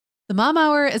The Mom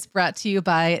Hour is brought to you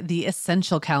by the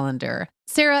Essential Calendar.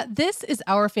 Sarah, this is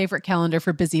our favorite calendar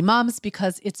for busy moms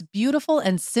because its beautiful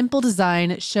and simple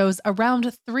design shows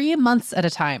around 3 months at a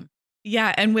time.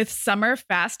 Yeah, and with summer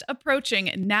fast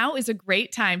approaching, now is a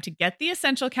great time to get the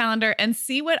Essential Calendar and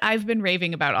see what I've been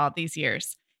raving about all these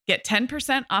years. Get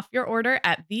 10% off your order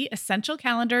at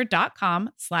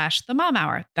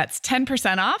theessentialcalendar.com/themomhour. That's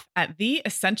 10% off at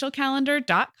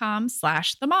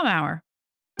theessentialcalendar.com/themomhour.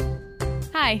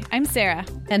 Hi, I'm Sarah.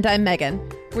 And I'm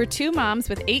Megan. We're two moms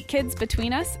with 8 kids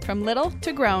between us, from little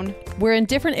to grown. We're in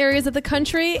different areas of the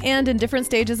country and in different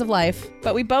stages of life.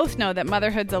 But we both know that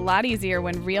motherhood's a lot easier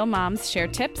when real moms share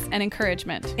tips and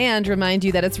encouragement. And remind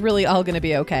you that it's really all going to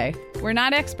be okay. We're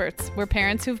not experts. We're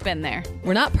parents who've been there.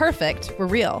 We're not perfect. We're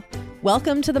real.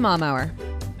 Welcome to the Mom Hour.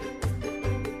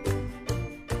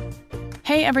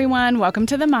 Hey everyone, welcome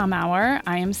to the Mom Hour.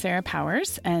 I am Sarah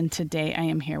Powers, and today I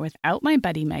am here without my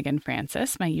buddy Megan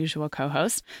Francis, my usual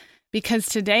co-host, because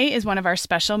today is one of our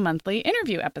special monthly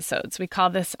interview episodes. We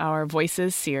call this our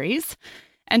Voices series.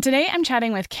 And today I'm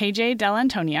chatting with KJ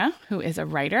Dell'Antonia, who is a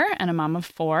writer and a mom of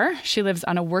 4. She lives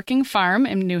on a working farm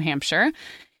in New Hampshire.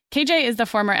 KJ is the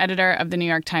former editor of the New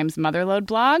York Times Motherload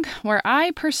blog, where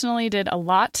I personally did a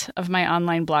lot of my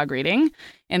online blog reading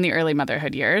in the early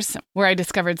motherhood years, where I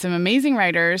discovered some amazing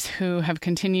writers who have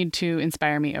continued to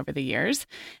inspire me over the years.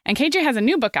 And KJ has a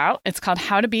new book out. It's called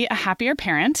How to Be a Happier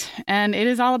Parent, and it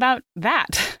is all about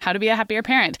that, how to be a happier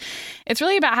parent. It's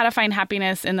really about how to find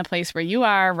happiness in the place where you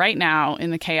are right now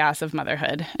in the chaos of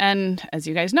motherhood. And as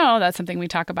you guys know, that's something we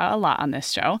talk about a lot on this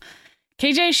show.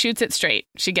 KJ shoots it straight.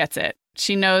 She gets it.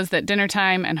 She knows that dinner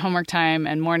time and homework time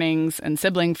and mornings and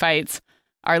sibling fights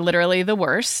are literally the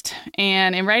worst.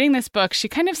 And in writing this book, she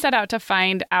kind of set out to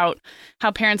find out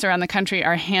how parents around the country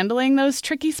are handling those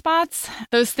tricky spots,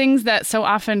 those things that so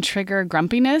often trigger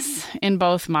grumpiness in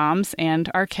both moms and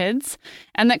our kids,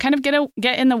 and that kind of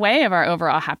get in the way of our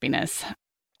overall happiness.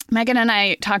 Megan and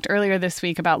I talked earlier this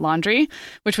week about laundry,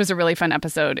 which was a really fun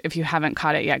episode. If you haven't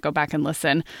caught it yet, go back and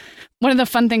listen. One of the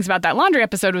fun things about that laundry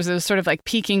episode was it was sort of like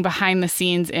peeking behind the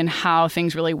scenes in how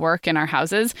things really work in our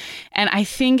houses. And I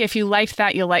think if you liked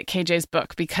that, you'll like KJ's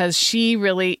book because she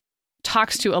really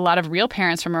talks to a lot of real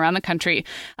parents from around the country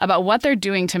about what they're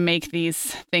doing to make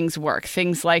these things work.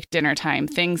 Things like dinner time,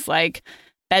 things like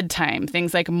bedtime,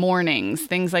 things like mornings,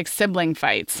 things like sibling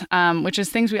fights, which is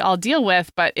things we all deal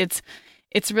with, but it's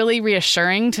really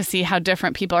reassuring to see how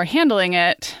different people are handling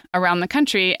it around the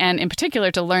country, and in particular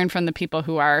to learn from the people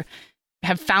who have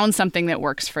found something that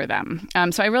works for them.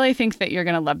 So I really think that you're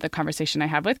going to love the conversation I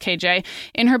have with KJ.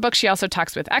 In her book, she also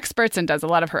talks with experts and does a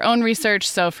lot of her own research.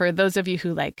 So for those of you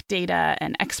who like data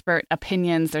and expert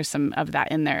opinions, there's some of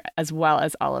that in there, as well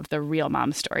as all of the real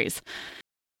mom stories.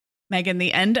 Megan,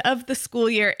 the end of the school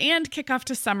year and kickoff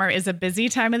to summer is a busy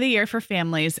time of the year for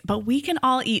families, but we can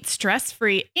all eat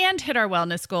stress-free and hit our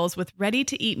wellness goals with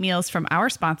ready-to-eat meals from our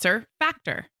sponsor,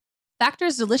 Factor.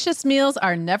 Factor's delicious meals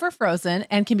are never frozen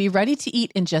and can be ready to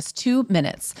eat in just 2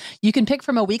 minutes. You can pick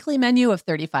from a weekly menu of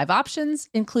 35 options,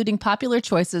 including popular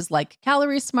choices like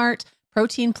Calorie Smart,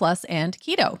 Protein Plus, and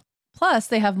Keto. Plus,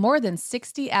 they have more than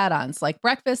 60 add-ons like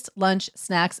breakfast, lunch,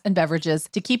 snacks, and beverages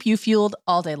to keep you fueled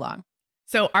all day long.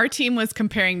 So our team was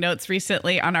comparing notes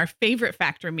recently on our favorite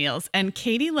Factor meals, and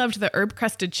Katie loved the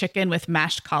herb-crusted chicken with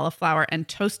mashed cauliflower and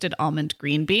toasted almond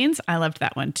green beans. I loved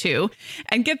that one too.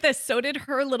 And get this, so did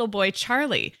her little boy,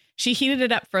 Charlie. She heated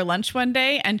it up for lunch one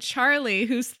day, and Charlie,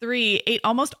 who's 3, ate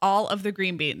almost all of the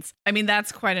green beans. I mean,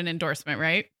 that's quite an endorsement,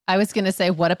 right? I was going to say,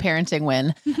 what a parenting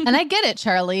win. And I get it,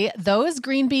 Charlie. Those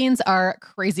green beans are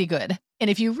crazy good. And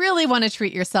if you really want to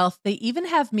treat yourself, they even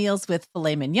have meals with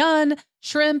filet mignon,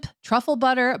 shrimp, truffle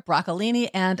butter, broccolini,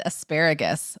 and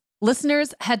asparagus.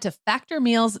 Listeners, head to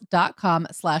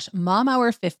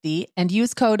factormeals.com/momhour50 and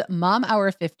use code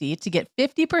momhour50 to get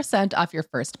 50% off your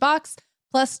first box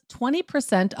plus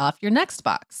 20% off your next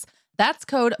box. That's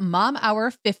code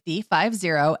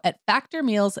momhour50 at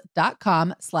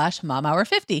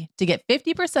factormeals.com/momhour50 to get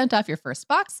 50% off your first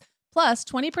box plus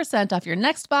 20% off your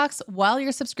next box while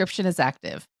your subscription is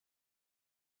active.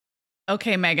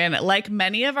 Okay, Megan, like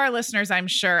many of our listeners, I'm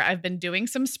sure I've been doing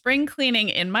some spring cleaning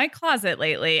in my closet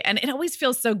lately, and it always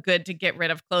feels so good to get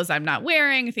rid of clothes I'm not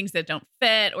wearing, things that don't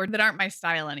fit or that aren't my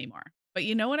style anymore. But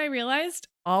you know what I realized?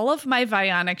 All of my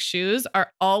Vionic shoes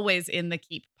are always in the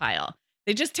keep pile.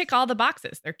 They just tick all the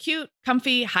boxes. They're cute,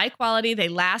 comfy, high quality. They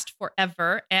last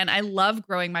forever. And I love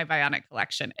growing my Vionic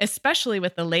collection, especially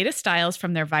with the latest styles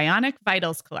from their Vionic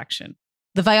Vitals collection.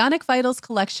 The Vionic Vitals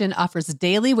collection offers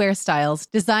daily wear styles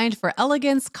designed for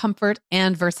elegance, comfort,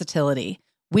 and versatility.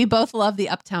 We both love the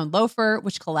Uptown loafer,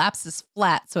 which collapses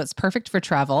flat, so it's perfect for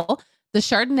travel. the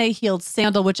Chardonnay heeled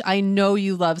sandal, which I know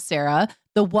you love, Sarah,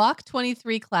 the Walk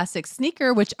 23 classic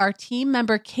sneaker, which our team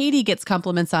member Katie gets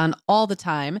compliments on all the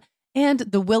time, and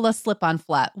the Willa slip-on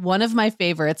flat, one of my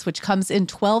favorites, which comes in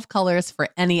 12 colors for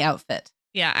any outfit.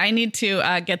 Yeah, I need to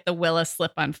get the Willa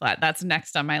slip-on flat. That's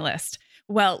next on my list.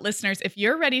 Well, listeners, if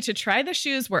you're ready to try the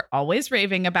shoes we're always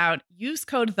raving about, use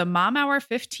code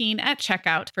TheMomHour15 at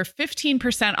checkout for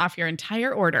 15% off your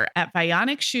entire order at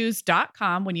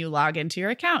VionicShoes.com when you log into your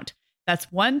account.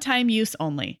 That's one-time use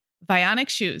only. Vionic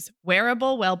Shoes,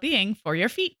 wearable well-being for your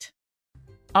feet.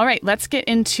 All right, let's get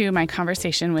into my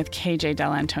conversation with KJ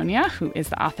Dell'Antonia, who is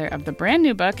the author of the brand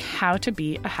new book, How to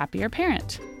Be a Happier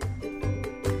Parent.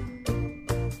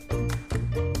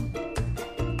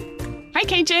 Hi,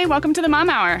 KJ. Welcome to the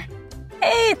Mom Hour.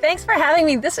 Hey, thanks for having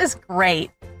me. This is great.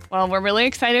 Well, we're really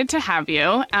excited to have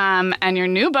you. And your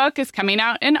new book is coming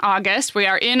out in August. We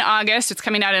are in August. It's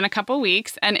coming out in a couple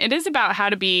weeks. And it is about how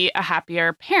to be a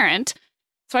happier parent.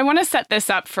 So I want to set this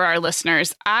up for our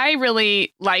listeners. I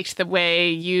really liked the way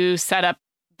you set up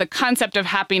the concept of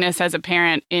happiness as a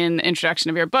parent in the introduction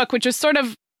of your book, which is sort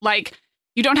of like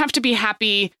you don't have to be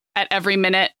happy at every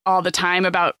minute all the time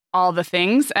about all the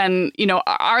things. And, you know,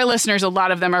 our listeners, a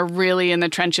lot of them are really in the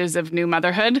trenches of new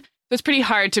motherhood. So it's pretty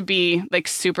hard to be like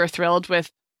super thrilled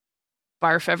with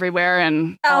barf everywhere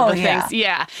and all the things.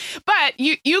 Yeah. But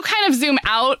you kind of zoom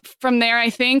out from there, I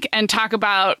think, and talk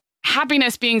about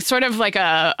happiness being sort of like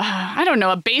a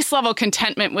base level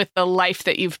contentment with the life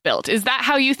that you've built. Is that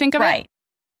how you think of it? Right.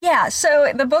 Yeah.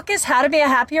 So the book is How to Be a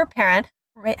Happier Parent.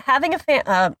 Raising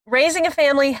a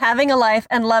family, having a life,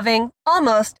 and loving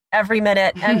almost every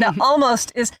minute. And the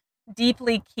almost is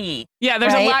deeply key. Yeah,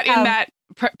 there's a lot in that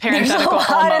parenthetical. There's a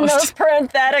lot in those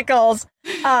parentheticals.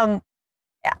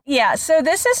 Yeah, so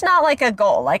this is not like a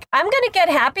goal. Like, I'm going to get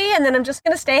happy, and then I'm just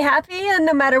going to stay happy, and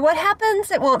no matter what happens,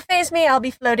 it won't faze me. I'll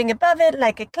be floating above it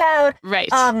like a cloud. Right.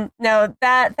 No,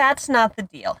 that's not the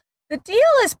deal. The deal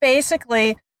is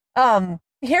basically,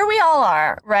 here we all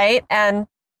are, right? And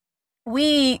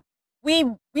we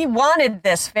wanted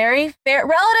this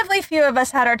relatively few of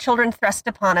us had our children thrust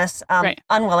upon us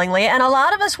unwillingly, and a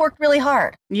lot of us worked really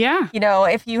hard. Yeah. You know,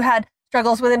 if you had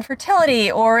struggles with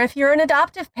infertility, or if you're an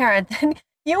adoptive parent, then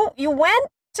you went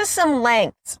to some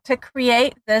lengths to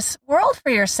create this world for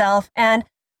yourself, and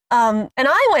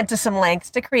I went to some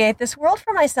lengths to create this world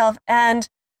for myself. And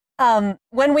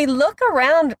when we look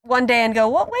around one day and go,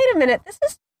 well, wait a minute, this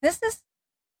is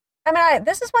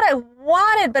what I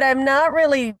wanted, but I'm not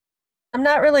really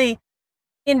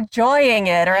enjoying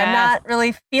it, or I'm not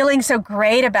really feeling so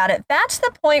great about it. That's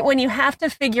the point when you have to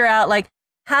figure out like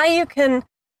how you can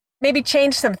maybe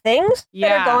change some things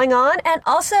that are going on, and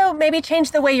also maybe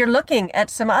change the way you're looking at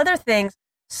some other things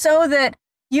so that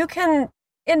you can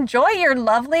enjoy your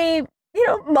lovely, you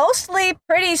know, mostly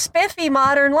pretty spiffy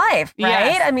modern life, right?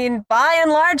 Yes. I mean, by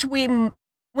and large, we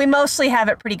mostly have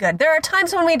it pretty good. There are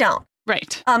times when we don't.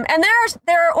 Right. And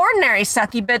there are ordinary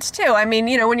sucky bits too. I mean,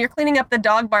 you know, when you're cleaning up the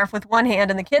dog barf with one hand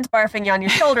and the kid's barfing you on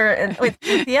your shoulder and with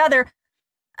the other,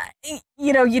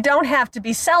 you know, you don't have to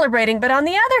be celebrating. But on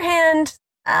the other hand,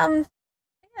 you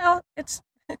know, it's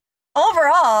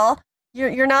overall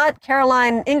you're not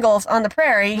Caroline Ingalls on the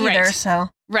prairie either. Right. So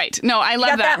right. No, I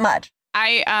love that much.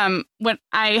 When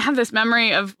I have this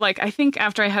memory of like, I think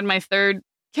after I had my third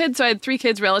kid, so I had 3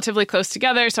 kids relatively close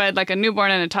together. So I had like a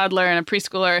newborn and a toddler and a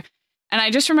preschooler. And I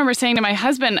just remember saying to my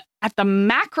husband, at the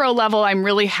macro level, I'm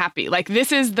really happy. Like,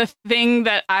 this is the thing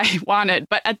that I wanted.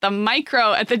 But at the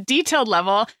micro, at the detailed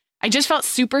level, I just felt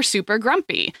super, super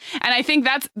grumpy. And I think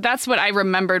that's what I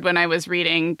remembered when I was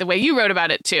reading the way you wrote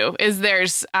about it, too, is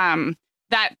there's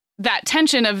that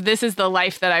tension of this is the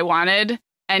life that I wanted.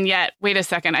 And yet, wait a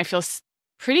second, I feel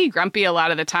pretty grumpy a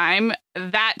lot of the time.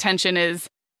 That tension is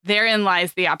therein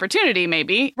lies the opportunity,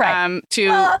 maybe,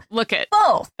 to look at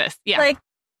both. This. Yeah. Like,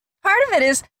 part of it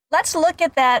is, let's look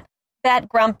at that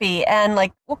grumpy and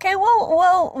like, okay,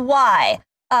 well, why?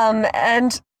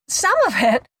 And some of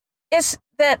it is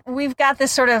that we've got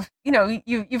this sort of, you know,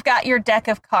 you've got your deck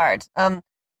of cards.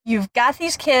 You've got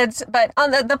these kids, but on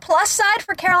the plus side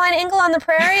for Caroline Ingle on the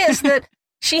Prairie is that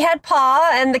she had Pa,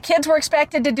 and the kids were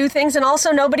expected to do things, and also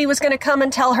nobody was going to come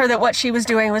and tell her that what she was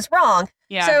doing was wrong.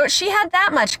 Yeah. So she had that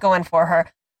much going for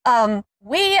her.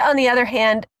 We, on the other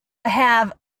hand,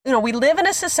 have, you know, we live in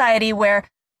a society where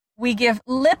we give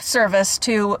lip service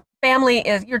to family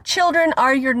is your children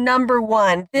are your number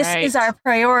one. This is our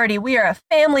priority. We are a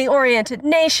family-oriented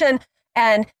nation,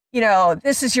 and, you know,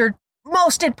 this is your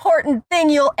most important thing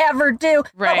you'll ever do.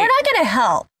 Right. But we're not going to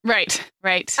help. Right.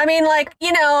 I mean, like,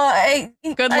 good luck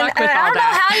with all I don't know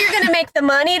that. how you're going to make the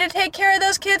money to take care of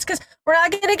those kids because we're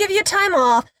not going to give you time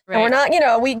off. Right. And we're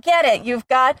not, we get it. You've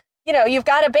got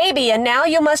a baby and now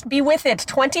you must be with it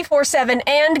 24/7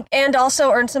 and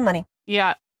also earn some money.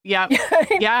 Yeah. Yeah.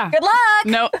 Good luck.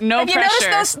 No Have you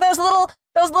pressure. noticed those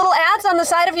little ads on the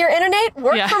side of your internet?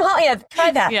 Work from home. Yeah,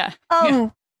 try that. Yeah.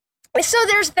 So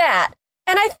there's that.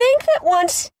 And I think that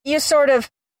once you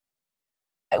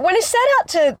when I set out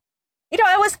to,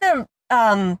 I was the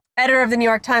editor of the New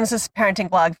York Times' parenting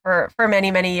blog for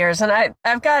many, many years. And I've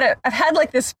had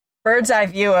like this bird's eye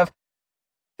view of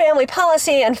family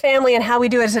policy and family and how we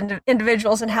do it as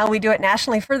individuals and how we do it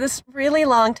nationally for this really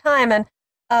long time. And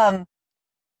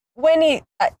one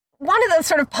of the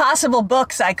sort of possible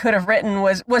books I could have written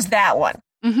was that one.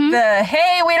 Mm-hmm.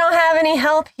 Hey, we don't have any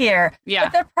help here. Yeah.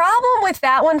 But the problem with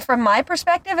that one from my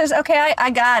perspective is, okay,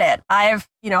 I got it. I've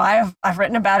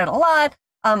written about it a lot.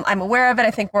 I'm aware of it.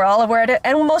 I think we're all aware of it.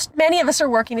 And many of us are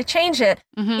working to change it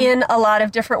in a lot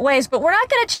of different ways, but we're not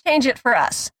going to change it for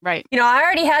us. Right. I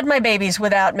already had my babies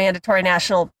without mandatory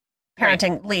national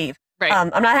parenting leave. Right.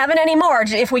 I'm not having any more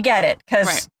if we get it,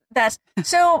 because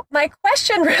so my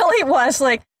question really was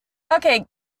like, okay,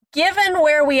 given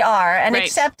where we are and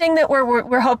accepting that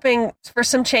we're hoping for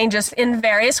some changes in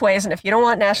various ways, and if you don't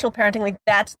want national parenting leave,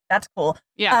 that's cool.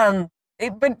 Yeah.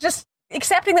 But just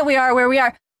accepting that we are where we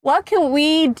are, what can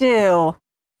we do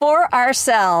for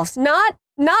ourselves? Not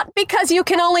because you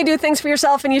can only do things for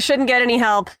yourself and you shouldn't get any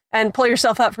help and pull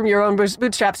yourself up from your own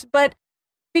bootstraps, but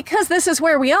because this is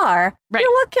where we are. Right.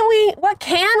 What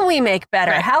can we make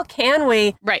better? Right. How can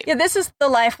we? Right. Yeah, this is the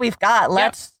life we've got.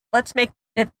 Let's make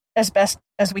it as best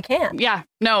as we can. Yeah,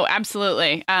 no,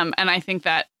 absolutely. And I think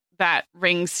that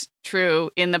rings true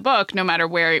in the book, no matter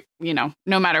where, no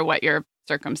matter what your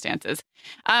circumstances.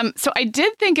 So I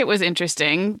did think it was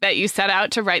interesting that you set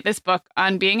out to write this book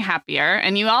on being happier.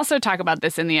 And you also talk about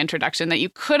this in the introduction, that you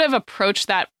could have approached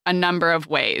that a number of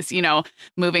ways,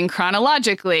 moving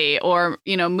chronologically or,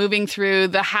 moving through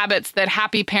the habits that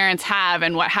happy parents have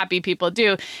and what happy people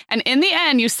do. And in the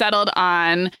end, you settled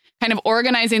on kind of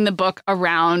organizing the book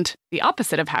around the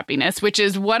opposite of happiness, which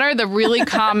is what are the really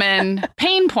common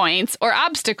pain points or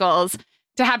obstacles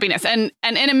to happiness. And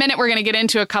in a minute, we're going to get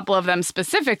into a couple of them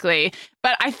specifically.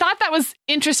 But I thought that was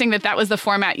interesting that was the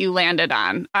format you landed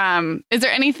on. Is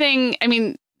there anything,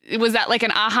 was that like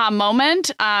an aha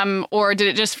moment? Or did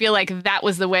it just feel like that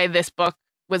was the way this book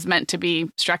was meant to be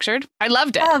structured? I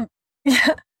loved it. Yeah,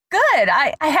 good.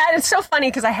 It's so funny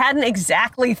because I hadn't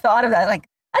exactly thought of that. Like,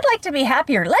 I'd like to be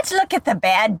happier. Let's look at the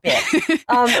bad bit.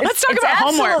 Let's talk about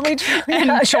homework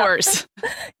and chores.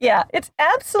 Yeah, it's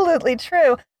absolutely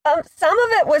true. Some of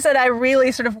it was that I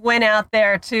really sort of went out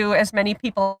there to as many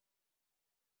people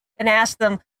and asked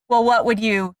them, well, what would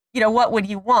you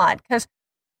want? Because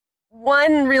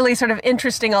one really sort of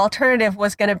interesting alternative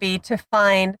was going to be to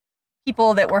find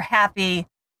people that were happy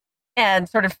and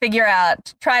sort of figure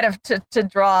out, try to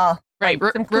draw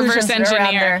reverse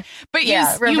engineer. But you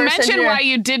mentioned why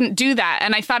you didn't do that.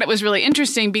 And I thought it was really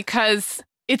interesting because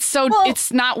it's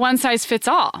not one size fits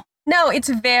all. No, it's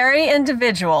very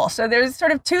individual. So there's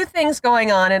sort of two things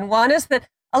going on. And one is that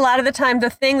a lot of the time, the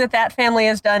thing that family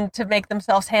has done to make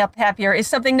themselves happier is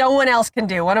something no one else can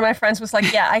do. One of my friends was like,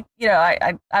 I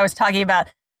was talking about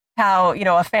how,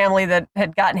 a family that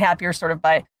had gotten happier sort of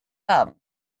by, I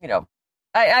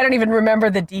don't even remember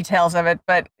the details of it,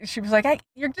 but she was like, I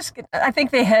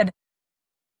think they had,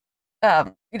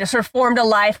 sort of formed a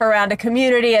life around a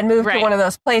community and moved to one of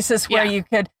those places where you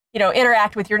could,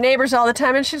 interact with your neighbors all the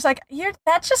time. And she's like,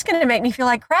 that's just going to make me feel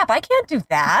like crap. I can't do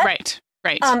that. Right.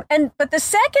 But the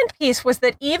second piece was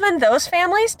that even those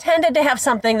families tended to have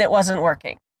something that wasn't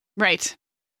working. Right.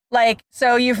 Like,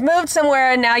 so you've moved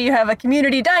somewhere and now you have a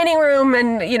community dining room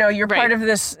and, you're part of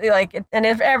this, and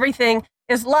if everything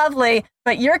is lovely,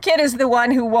 but your kid is the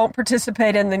one who won't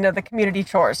participate in the community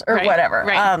chores or whatever.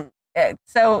 Right.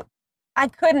 So I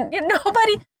couldn't,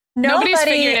 nobody's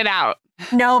figured it out.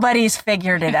 Nobody's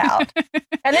figured it out.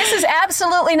 And this is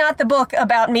absolutely not the book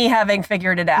about me having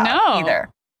figured it out either.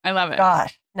 I love it.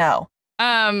 Gosh, no.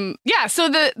 So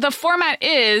the format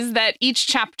is that each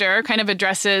chapter kind of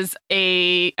addresses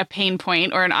a pain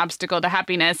point or an obstacle to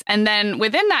happiness. And then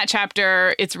within that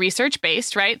chapter, it's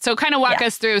research-based, right? So kind of walk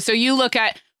us through. So you look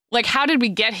at, like, how did we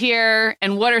get here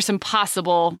and what are some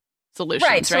possible solutions,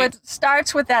 right? So it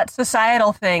starts with that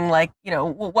societal thing, like,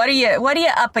 what are you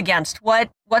up against?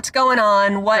 What's going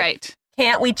on? What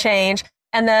can't we change?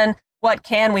 And then what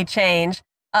can we change?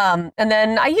 And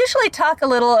then I usually talk a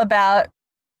little about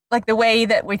like the way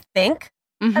that we think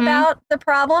about the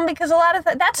problem, because a lot of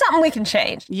that's something we can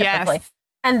change. Typically.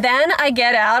 And then I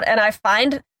get out and I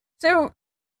find, so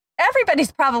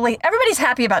everybody's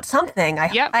happy about something,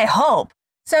 I hope.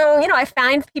 So, I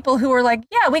find people who are like,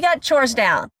 yeah, we got chores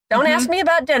down. Don't ask me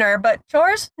about dinner, but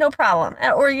chores, no problem.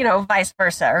 Or, vice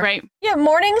versa. Right. Yeah,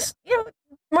 mornings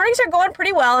are going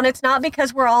pretty well. And it's not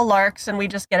because we're all larks and we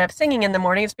just get up singing in the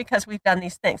morning. It's because we've done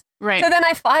these things. Right. So then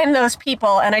I find those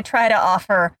people and I try to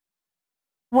offer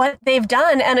what they've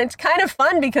done. And it's kind of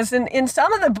fun because in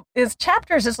some of the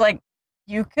chapters, it's like,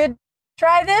 you could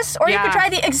try this or you could try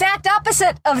the exact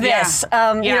opposite of this.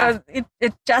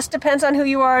 It just depends on who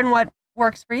you are and what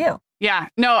works for you. Yeah,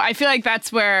 no, I feel like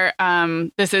that's where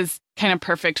this is kind of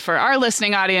perfect for our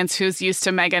listening audience who's used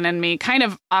to Megan and me kind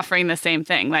of offering the same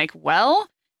thing. Like, well,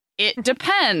 it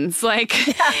depends. Like,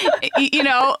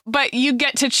 but you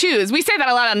get to choose. We say that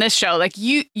a lot on this show. Like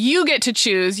you get to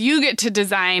choose. You get to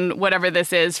design whatever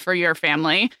this is for your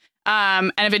family.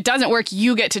 And if it doesn't work,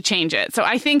 you get to change it. So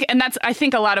I think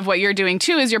a lot of what you're doing,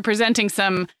 too, is you're presenting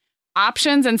some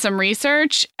options and some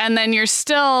research, and then you're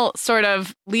still sort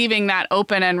of leaving that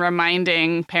open and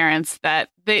reminding parents that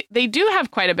they do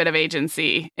have quite a bit of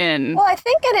agency in. Well, I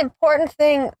think an important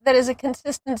thing that is a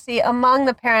consistency among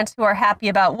the parents who are happy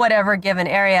about whatever given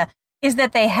area is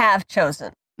that they have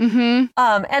chosen. Mm-hmm.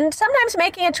 And sometimes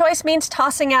making a choice means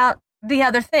tossing out the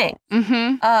other thing.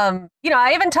 Mm-hmm.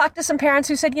 I even talked to some parents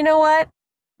who said, you know what?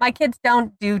 My kids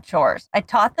don't do chores. I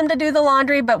taught them to do the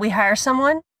laundry, but we hire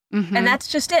someone and that's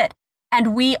just it.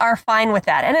 And we are fine with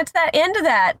that. And it's that end of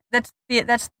that. That's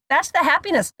the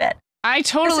happiness bit. I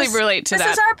totally relate to that.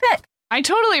 This is our pick. I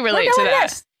totally relate to that.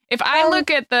 This. If I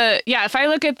look at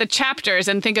the chapters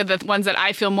and think of the ones that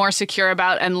I feel more secure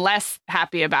about and less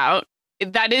happy about,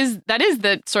 that is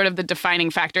the sort of the defining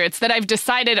factor. It's that I've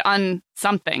decided on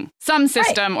something, some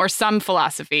system or some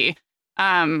philosophy.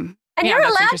 And you're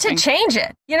allowed to change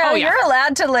it. You're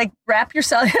allowed to wrap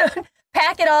yourself,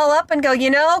 pack it all up and go,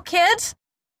 kids,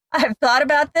 I've thought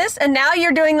about this and now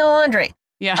you're doing the laundry.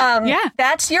 Yeah.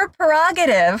 That's your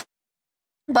prerogative,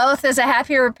 both as a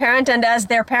happier parent and as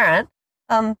their parent.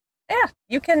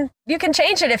 You can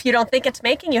change it if you don't think it's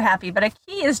making you happy. But a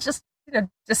key is just,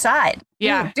 decide.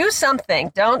 Yeah. Do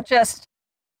something. Don't just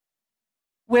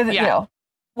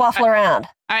waffle around.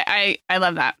 I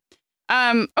love that.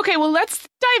 Okay, well, let's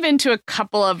dive into a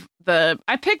couple of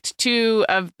I picked two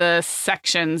of the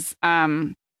sections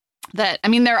that, I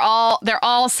mean, they're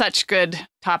all such good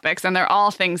topics and they're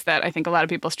all things that I think a lot of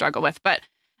people struggle with. But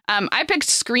I picked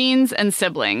screens and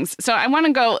siblings. So I want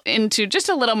to go into just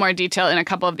a little more detail in a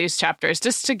couple of these chapters,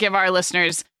 just to give our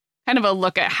listeners kind of a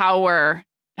look at how we're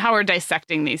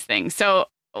dissecting these things. So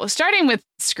starting with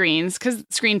screens, because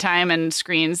screen time and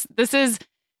screens, this is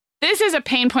a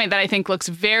pain point that I think looks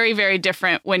very, very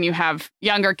different when you have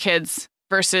younger kids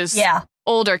versus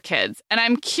older kids. And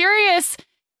I'm curious.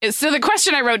 So the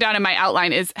question I wrote down in my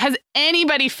outline is, has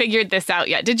anybody figured this out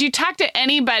yet? Did you talk to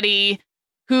anybody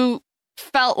who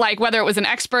felt like, whether it was an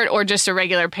expert or just a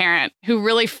regular parent, who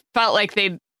really felt like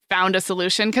they'd found a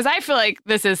solution? Because I feel like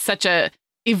this is such a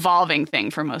evolving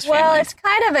thing for most families. Well, it's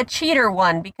kind of a cheater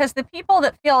one, because the people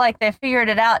that feel like they figured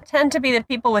it out tend to be the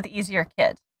people with easier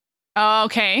kids.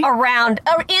 Okay. On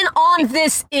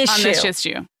this issue. On this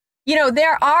issue.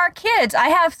 There are kids. I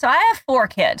have 4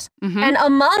 kids. Mm-hmm. And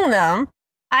among them,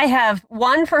 I have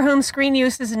one for whom screen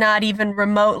use is not even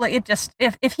remotely. It just,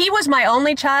 if he was my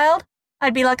only child,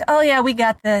 I'd be like, oh yeah, we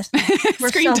got this.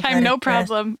 Screen time, no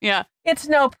problem. Yeah. It's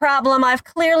no problem. I've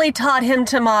clearly taught him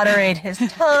to moderate his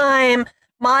time.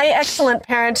 My excellent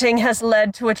parenting has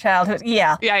led to a childhood.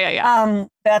 Yeah.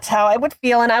 That's how I would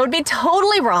feel. And I would be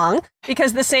totally wrong,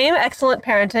 because the same excellent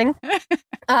parenting,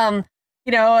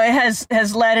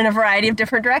 has led in a variety of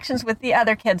different directions with the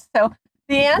other kids. So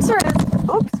the answer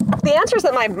is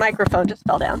that my microphone just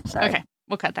fell down. Sorry. Okay.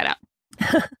 We'll cut that out.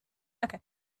 Okay.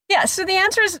 Yeah. So the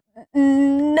answer is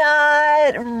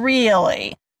not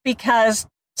really, because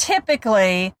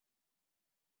typically,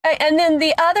 and then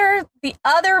the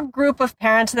other group of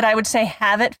parents that I would say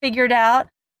have it figured out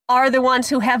are the ones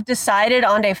who have decided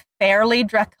on a fairly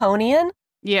draconian.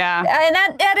 Yeah. And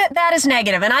that is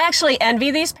negative. And I actually envy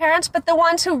these parents, but the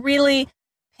ones who really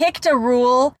picked a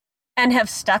rule and have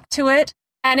stuck to it,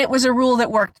 and it was a rule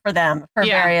that worked for them for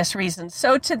various reasons.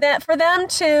 So for them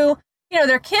to,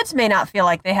 their kids may not feel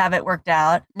like they have it worked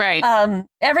out. Right.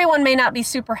 Everyone may not be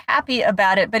super happy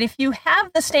about it, but if you have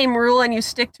the same rule and you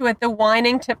stick to it, the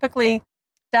whining typically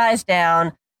dies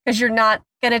down because you're not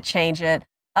going to change it.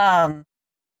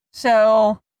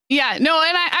 So yeah, no,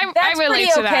 and I relate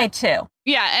to that. That's okay too.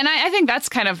 Yeah, and I think that's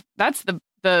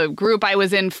the group I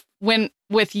was in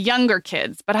with younger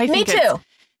kids, but I think me too.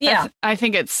 Yeah. I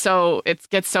think it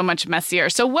gets so much messier.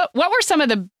 So what were some of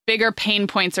the bigger pain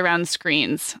points around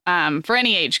screens for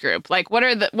any age group? Like what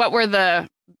were the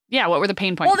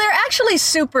pain points? Well, they're actually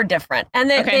super different. And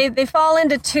they fall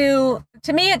into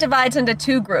to me, it divides into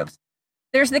two groups.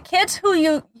 There's the kids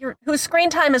whose screen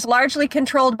time is largely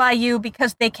controlled by you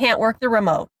because they can't work the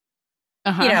remote.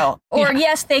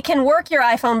 Yes, they can work your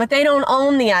iPhone, but they don't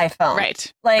own the iPhone.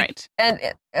 Right.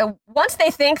 And once they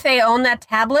think they own that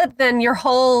tablet, then your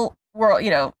whole world,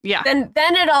 then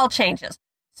it all changes.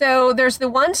 So there's the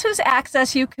ones whose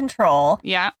access you control.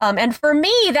 Yeah. And for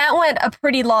me, that went a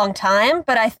pretty long time,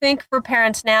 but I think for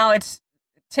parents now, it's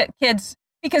kids,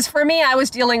 because for me, I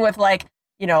was dealing with the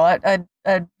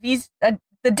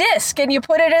disc, and you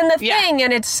put it in the thing,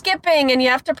 and it's skipping, and you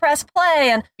have to press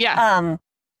play, and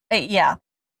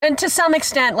and to some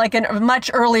extent, like a much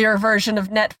earlier version of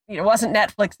it wasn't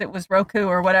Netflix, it was Roku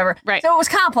or whatever. Right. So it was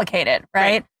complicated,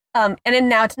 right? And then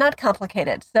now it's not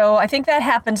complicated. So I think that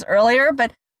happens earlier,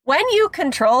 but when you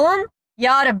control them,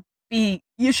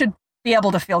 you should be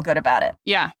able to feel good about it.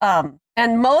 Yeah.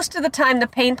 And most of the time, the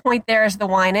pain point there is the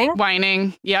whining.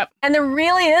 Whining. Yep. And there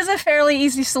really is a fairly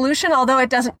easy solution, although it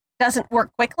doesn't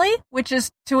work quickly, which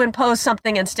is to impose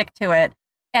something and stick to it.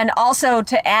 And also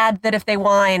to add that if they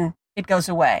whine, it goes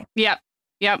away. Yep.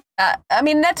 I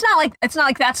mean, it's not like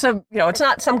that's it's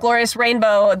not some glorious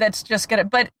rainbow that's just gonna,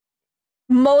 but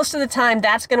most of the time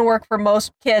that's going to work for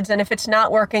most kids. And if it's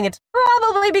not working, it's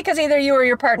probably because either you or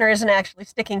your partner isn't actually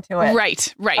sticking to it.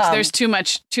 Right. There's too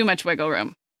much wiggle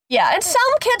room. Yeah. And some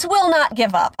kids will not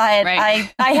give up. I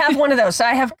have one of those. So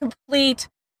I have complete,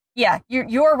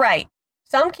 you're right.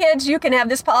 Some kids, you can have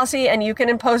this policy and you can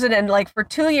impose it for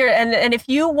 2 years. And if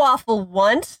you waffle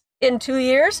once in 2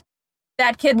 years,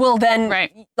 that kid will then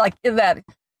like that.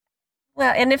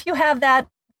 Well, and if you have that,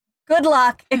 good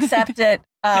luck, accept it,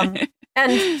 and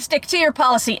stick to your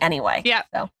policy anyway. Yeah.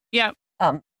 So,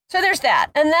 So there's that.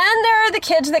 And then there are the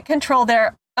kids that control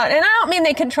their, and I don't mean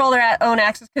they control their own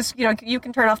access, because, you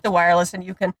can turn off the wireless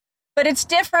but it's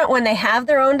different when they have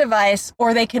their own device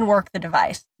or they can work the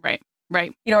device.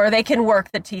 Right. Or they can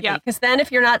work the TV. Because then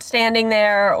if you're not standing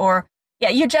there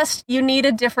you need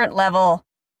a different level.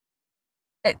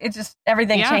 It just,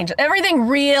 everything changes. Everything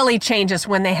really changes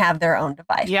when they have their own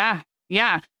device.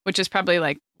 Yeah. Which is probably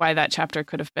like why that chapter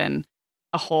could have been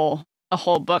a whole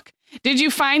book. Did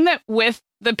you find that with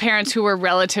the parents who were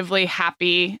relatively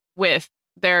happy with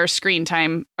their screen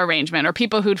time arrangement, or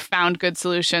people who'd found good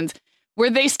solutions, were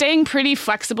they staying pretty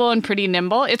flexible and pretty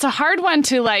nimble? It's a hard one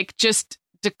to just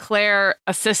declare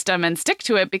a system and stick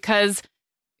to it, because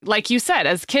like you said,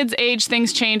 as kids age,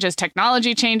 things change. As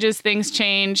technology changes, things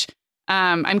change.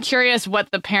 I'm curious what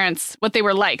they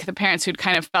were like, the parents who'd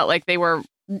kind of felt like they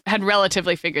had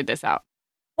relatively figured this out.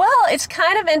 Well, it's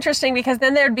kind of interesting, because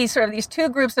then there'd be sort of these two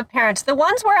groups of parents, the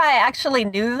ones where I actually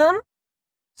knew them.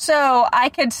 So I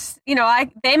could,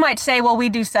 they might say, well, we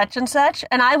do such and such,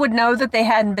 and I would know that they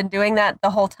hadn't been doing that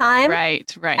the whole time.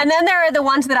 Right. And then there are the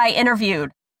ones that I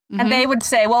interviewed. And they would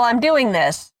say, well, I'm doing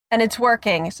this and it's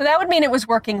working. So that would mean it was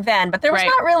working then. But there was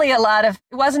not really it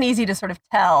wasn't easy to sort of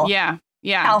tell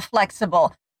how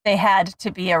flexible they had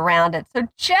to be around it. So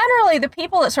generally, the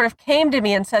people that sort of came to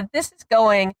me and said, this is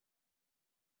going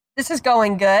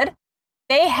good,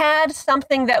 they had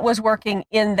something that was working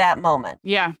in that moment.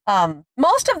 Yeah.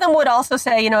 Most of them would also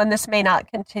say, and this may not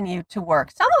continue to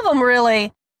work. Some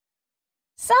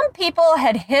people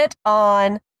had hit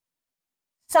on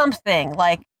something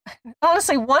like,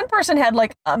 honestly, one person had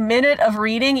like a minute of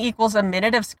reading equals a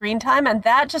minute of screen time, and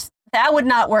that would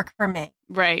not work for me.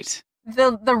 Right.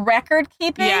 The record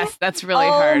keeping. Yes, that's really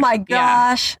hard. Oh my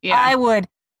gosh. Yeah.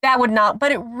 That would not,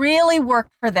 but it really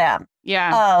worked for them.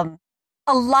 Yeah.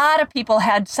 A lot of people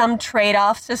had some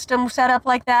trade-off system set up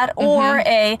like that, or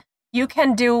you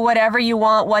can do whatever you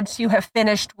want once you have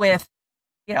finished with,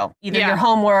 either your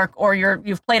homework or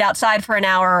you've played outside for an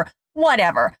hour or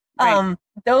whatever. Right.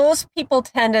 Those people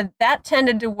tended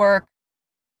to work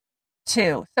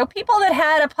too. So people that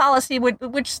had a policy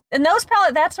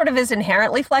that sort of is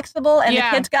inherently flexible, and the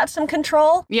kids got some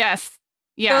control. Yes.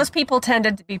 Yeah. Those people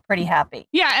tended to be pretty happy.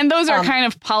 Yeah. And those are kind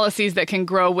of policies that can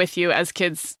grow with you as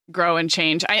kids grow and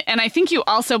change. I think you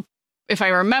also, if I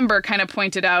remember, kind of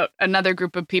pointed out another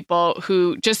group of people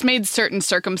who just made certain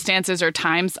circumstances or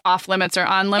times off limits or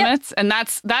on limits. Yep. And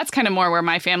that's kind of more where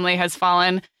my family has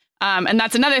fallen. And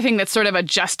that's another thing that's sort of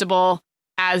adjustable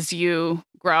as you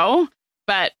grow.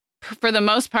 But for the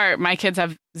most part, my kids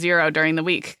have 0 during the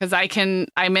week, because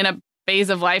I'm in a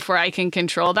phase of life where I can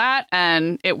control that,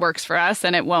 and it works for us,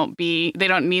 and they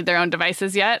don't need their own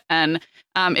devices yet. And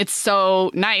it's so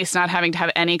nice not having to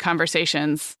have any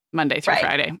conversations Monday through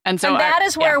Friday. And so that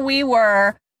is where we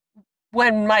were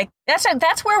when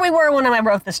that's where we were when I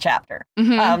wrote this chapter.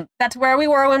 Mm-hmm. That's where we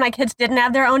were when my kids didn't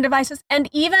have their own devices. And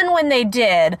even when they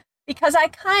did, because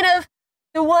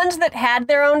the ones that had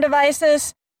their own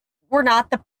devices were not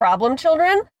the problem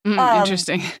children.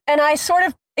 Interesting. And I sort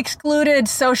of excluded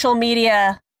social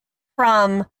media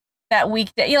from that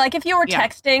weekday. Like if you were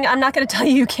texting, I'm not going to tell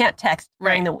you can't text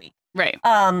during the week. Right.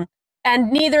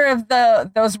 And neither of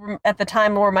those at the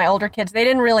time were my older kids. They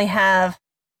didn't really have,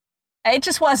 it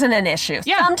just wasn't an issue.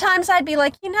 Yeah. Sometimes I'd be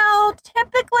like,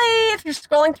 typically if you're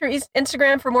scrolling through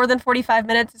Instagram for more than 45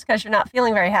 minutes, it's because you're not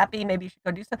feeling very happy. Maybe you should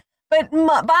go do something. But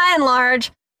by and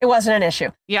large, it wasn't an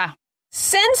issue. Yeah.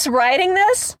 Since writing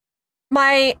this,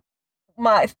 a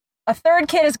third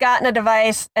kid has gotten a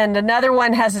device and another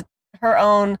one has her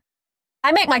own.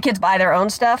 I make my kids buy their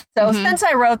own stuff. So since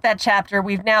I wrote that chapter,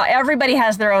 everybody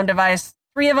has their own device.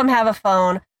 3 of them have a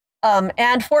phone.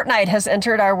 And Fortnite has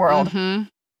entered our world,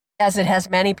 as it has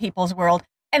many people's world.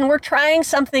 And we're trying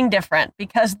something different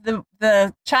because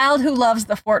the child who loves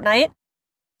the Fortnite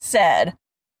said,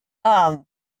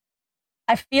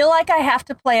 I feel like I have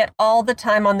to play it all the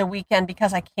time on the weekend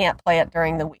because I can't play it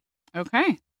during the week.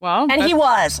 Okay. Well, and he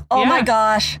was, my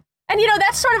gosh. And,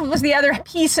 that sort of was the other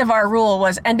piece of our rule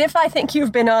was, and if I think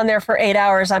you've been on there for 8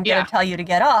 hours, I'm going to tell you to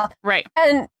get off. Right.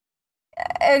 And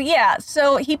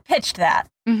so he pitched that.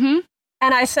 Mm-hmm.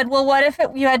 And I said, well, what if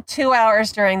you had 2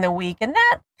 hours during the week? And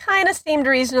that kind of seemed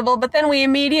reasonable. But then we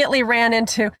immediately ran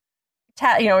into,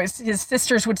 his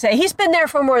sisters would say, he's been there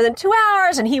for more than 2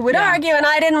 hours. And he would argue. And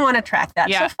I didn't want to track that.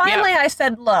 Yeah. So finally I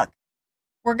said, look,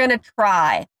 we're going to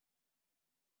try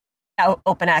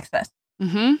open access.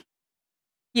 Mm-hmm.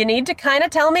 You need to kind of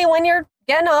tell me when you're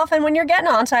getting off and when you're getting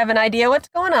on, so I have an idea what's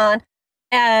going on.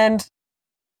 And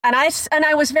I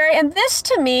was and this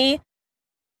to me,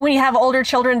 when you have older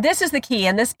children, this is the key,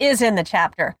 and this is in the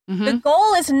chapter. Mm-hmm. The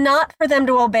goal is not for them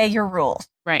to obey your rules.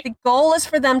 Right. The goal is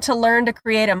for them to learn to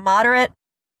create a moderate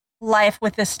life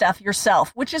with this stuff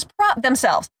yourself, which is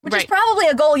themselves, which is probably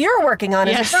a goal you're working on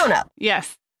as a grown-up.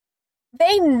 Yes.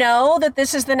 They know that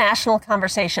this is the national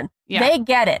conversation. Yeah. They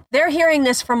get it. They're hearing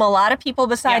this from a lot of people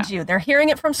besides you. They're hearing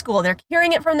it from school. They're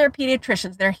hearing it from their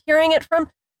pediatricians. They're hearing it from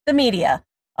the media.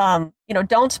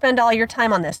 Don't spend all your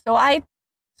time on this.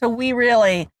 So we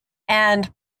really,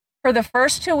 and for the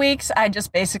first 2 weeks, I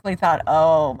just basically thought,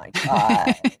 oh my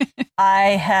God,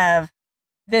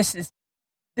 this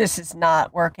is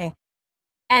not working.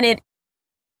 And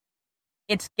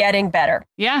it's getting better.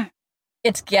 Yeah.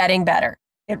 It's getting better.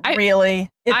 It really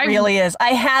is.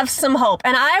 I have some hope.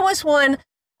 And I was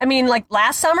like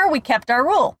last summer, we kept our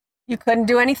rule. You couldn't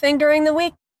do anything during the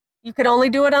week. You could only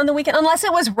do it on the weekend, unless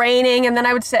it was raining. And then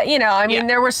I would say,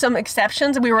 there were some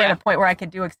exceptions. We were at a point where I could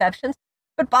do exceptions.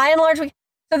 But by and large,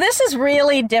 so this is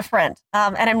really different.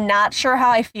 And I'm not sure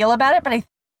how I feel about it, but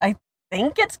I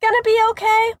think it's going to be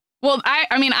okay. Well,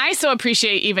 I so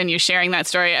appreciate even you sharing that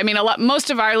story. I mean, most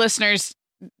of our listeners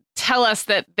tell us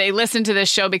that they listen to this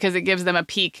show because it gives them a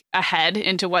peek ahead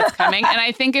into what's coming. And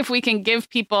I think if we can give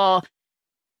people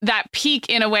that peek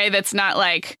in a way that's not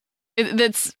like,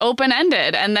 that's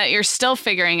open-ended and that you're still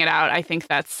figuring it out, I think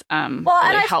that's really helpful.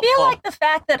 And I feel like the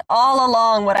fact that all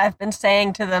along what I've been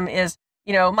saying to them is,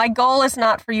 my goal is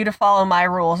not for you to follow my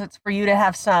rules. It's for you to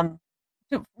have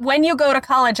when you go to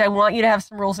college, I want you to have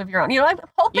some rules of your own. I'm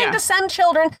hoping to send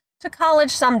children to college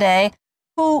someday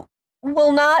who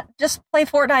will not just play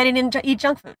Fortnite and eat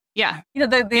junk food. Yeah.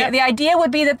 The idea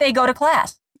would be that they go to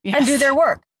class and do their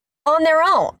work on their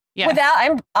own. Yeah.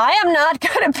 I am not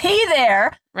going to be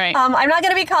there. Right. I'm not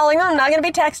going to be calling them. I'm not going to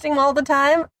be texting them all the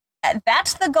time.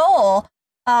 That's the goal.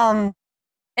 So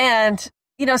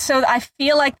I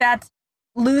feel like that's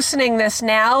loosening this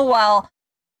now while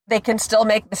they can still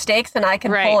make mistakes and I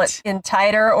can pull it in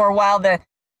tighter, or while they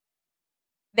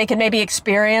can maybe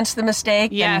experience the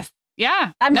mistake. Yes.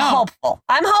 Yeah. I'm hopeful.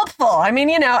 I mean,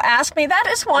 ask me. That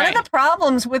is one of the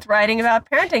problems with writing about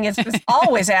parenting is just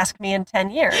always ask me in 10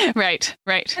 years. Right.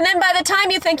 And then by the time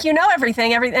you think you know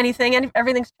everything,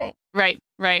 everything's changed. Right.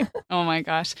 Oh my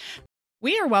gosh.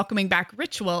 We are welcoming back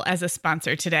Ritual as a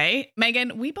sponsor today.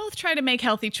 Megan, we both try to make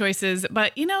healthy choices,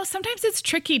 but sometimes it's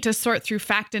tricky to sort through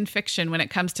fact and fiction when it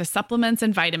comes to supplements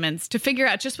and vitamins to figure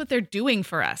out just what they're doing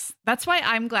for us. That's why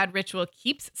I'm glad Ritual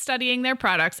keeps studying their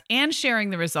products and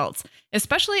sharing the results,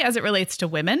 especially as it relates to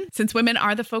women, since women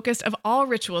are the focus of all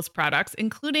Ritual's products,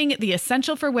 including the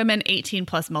Essential for Women 18+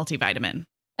 multivitamin.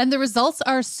 And the results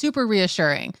are super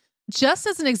reassuring. Just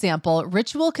as an example,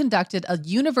 Ritual conducted a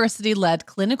university-led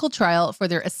clinical trial for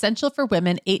their Essential for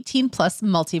Women 18 Plus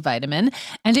multivitamin,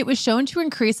 and it was shown to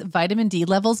increase vitamin D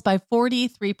levels by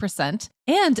 43%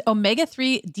 and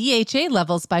omega-3 DHA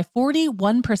levels by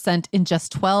 41% in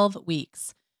just 12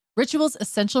 weeks. Ritual's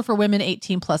Essential for Women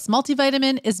 18 Plus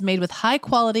multivitamin is made with high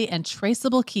quality and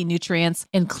traceable key nutrients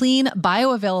in clean,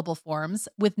 bioavailable forms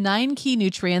with 9 key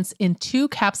nutrients in 2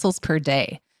 capsules per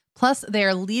day. Plus, they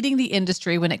are leading the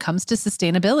industry when it comes to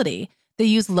sustainability. They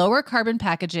use lower carbon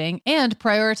packaging and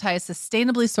prioritize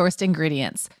sustainably sourced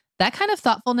ingredients. That kind of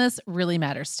thoughtfulness really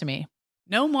matters to me.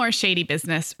 No more shady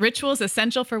business. Ritual's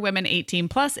Essential for Women 18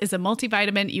 Plus is a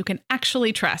multivitamin you can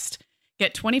actually trust.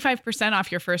 Get 25%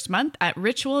 off your first month at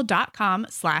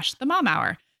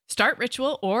ritual.com/themomhour. Start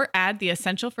Ritual or add the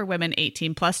Essential for Women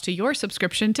 18 Plus to your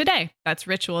subscription today. That's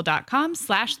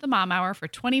ritual.com/themomhour for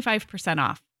 25%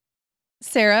 off.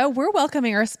 Sarah, we're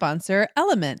welcoming our sponsor,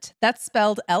 Element. That's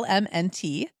spelled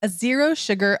LMNT, a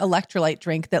zero-sugar electrolyte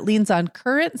drink that leans on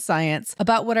current science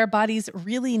about what our bodies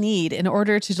really need in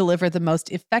order to deliver the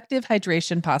most effective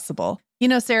hydration possible. You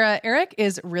know, Sarah, Eric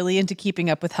is really into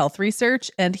keeping up with health research,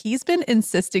 and he's been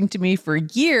insisting to me for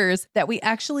years that we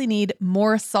actually need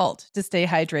more salt to stay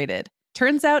hydrated.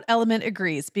 Turns out Element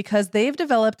agrees because they've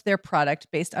developed their product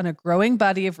based on a growing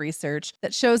body of research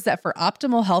that shows that for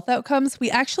optimal health outcomes,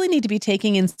 we actually need to be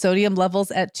taking in sodium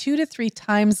levels at 2 to 3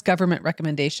 times government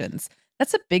recommendations.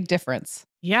 That's a big difference.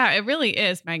 Yeah, it really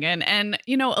is, Megan. And,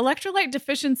 electrolyte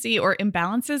deficiency or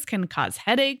imbalances can cause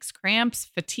headaches, cramps,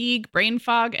 fatigue, brain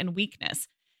fog, and weakness.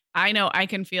 I know I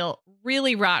can feel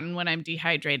really rotten when I'm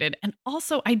dehydrated. And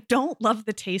also, I don't love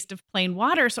the taste of plain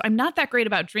water, so I'm not that great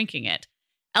about drinking it.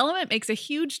 Element makes a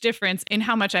huge difference in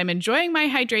how much I'm enjoying my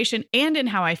hydration and in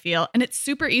how I feel, and it's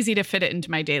super easy to fit it into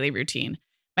my daily routine.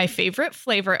 My favorite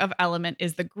flavor of Element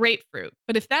is the grapefruit,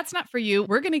 but if that's not for you,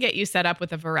 we're going to get you set up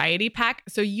with a variety pack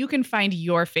so you can find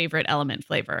your favorite Element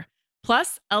flavor.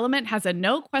 Plus, Element has a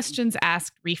no questions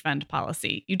asked refund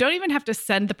policy. You don't even have to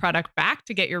send the product back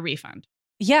to get your refund.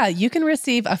 Yeah, you can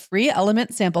receive a free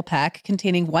Element sample pack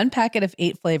containing 1 packet of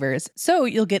 8 flavors. So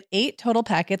you'll get 8 total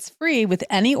packets free with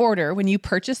any order when you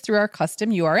purchase through our custom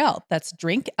URL. That's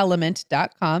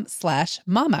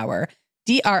drinkelement.com/momhour,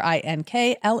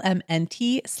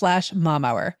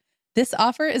 DRINKLMNT/momhour. This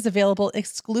offer is available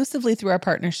exclusively through our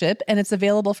partnership, and it's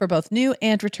available for both new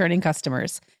and returning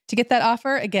customers. To get that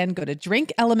offer, again, go to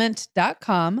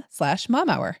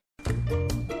drinkelement.com/momhour.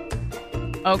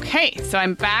 Okay, so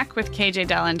I'm back with KJ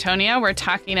Dell'Antonia. We're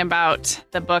talking about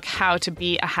the book, How to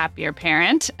Be a Happier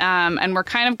Parent. And we're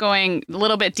kind of going a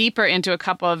little bit deeper into a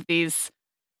couple of these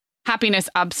happiness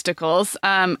obstacles.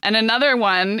 And another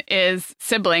one is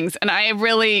siblings. And I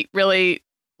really, really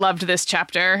loved this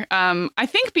chapter. I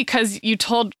think because you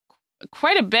told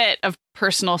quite a bit of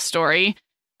personal story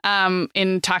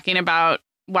in talking about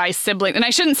why siblings, and I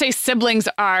shouldn't say siblings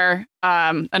are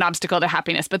an obstacle to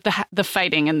happiness, but the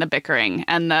fighting and the bickering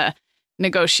and the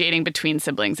negotiating between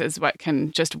siblings is what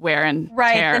can just wear and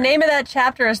tear. The name of that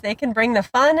chapter is They Can Bring the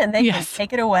Fun and They Can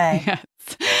Take It Away. Yes.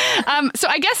 So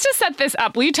I guess to set this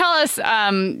up, will you tell us,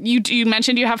 you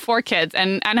mentioned you have 4 kids,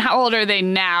 and how old are they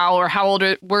now, or how old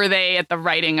were they at the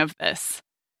writing of this?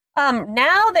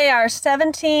 Now they are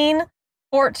 17,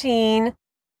 14,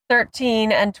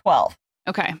 13, and 12.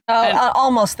 Okay.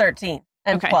 Almost 13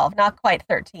 and 12, not quite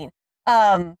 13.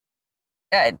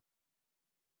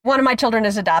 One of my children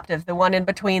is adoptive, the one in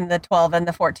between the 12 and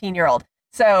the 14-year-old.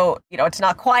 So, it's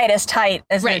not quite as tight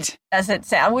as it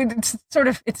sounds.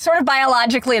 It's sort of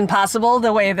biologically impossible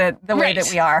the way that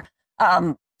we are.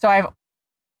 So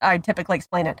I typically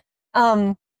explain it.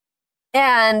 And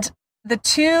the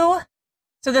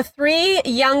 3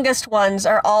 youngest ones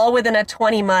are all within a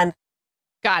 20-month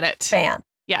span.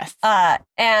 Yes.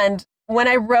 And when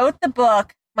I wrote the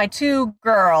book, my 2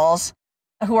 girls,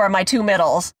 who are my 2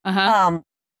 middles,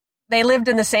 they lived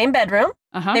in the same bedroom.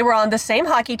 They were on the same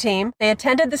hockey team. They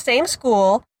attended the same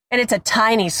school, and it's a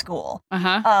tiny school.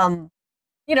 They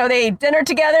ate dinner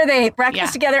together. They ate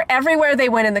breakfast together. Everywhere they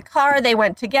went in the car, they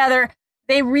went together.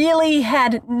 They really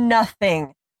had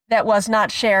nothing that was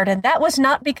not shared, and that was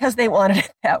not because they wanted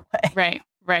it that way.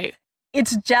 Right.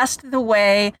 It's just the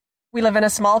way we live in a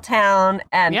small town,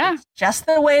 and it's just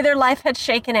the way their life had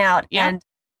shaken out, and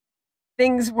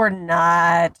things were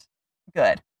not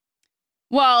good.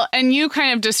 Well, and you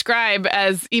kind of describe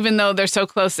as, even though they're so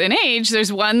close in age,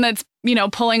 there's one that's,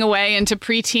 pulling away into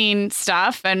preteen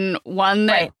stuff and one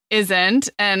that isn't.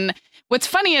 And what's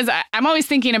funny is I'm always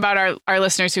thinking about our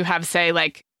listeners who have, say,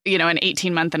 like, an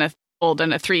 18-month and a old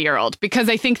and a 3-year-old, because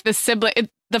I think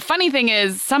the funny thing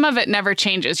is some of it never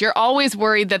changes. You're always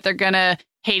worried that they're going to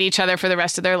hate each other for the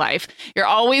rest of their life. You're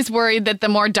always worried that the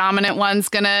more dominant one's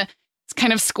going to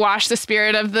kind of squash the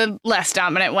spirit of the less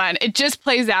dominant one. It just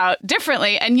plays out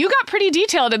differently. And you got pretty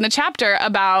detailed in the chapter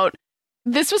about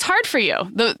this was hard for you.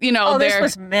 This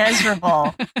was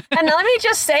miserable. And let me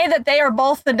just say that they are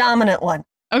both the dominant one.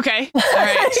 Okay. All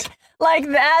right. like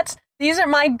that. These are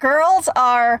my girls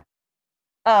are,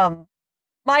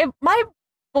 my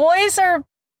boys are,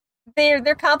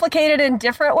 they're complicated in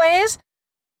different ways,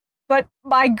 but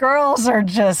my girls are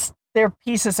just, they're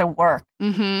pieces of work.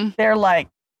 Mm-hmm. They're like,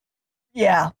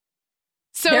 yeah.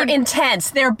 So they're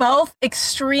intense. They're both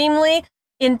extremely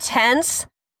intense,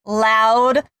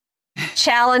 loud,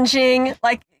 challenging.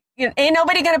 Like, ain't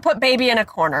nobody going to put baby in a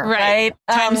corner, right?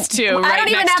 Times two, right? I don't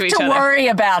even have to worry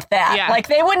about that. Yeah. Like,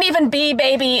 they wouldn't even be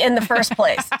baby in the first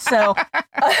place. So,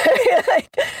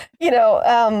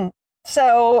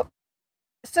 So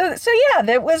yeah,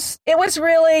 it was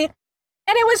really, and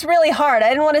it was really hard. I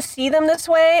didn't want to see them this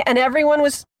way, and everyone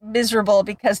was miserable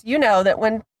because you know that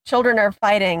when children are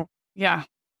fighting. Yeah.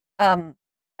 I'm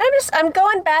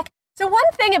going back. So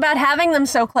one thing about having them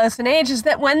so close in age is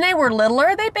that when they were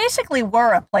littler, they basically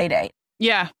were a play date.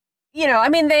 Yeah. I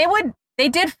mean, they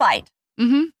did fight.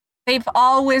 Mm-hmm.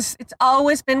 It's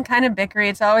always been kind of bickery.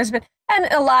 It's always been, and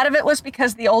a lot of it was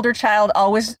because the older child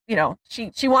always,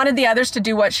 she wanted the others to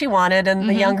do what she wanted, and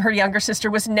her younger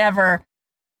sister was never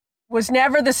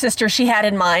the sister she had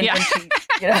in mind.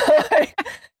 Yeah.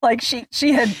 When she,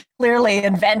 she had clearly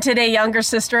invented a younger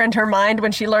sister in her mind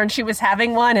when she learned she was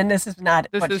having one, and this is not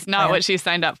what she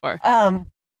signed up for. And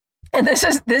this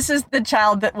is the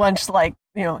child that once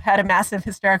had a massive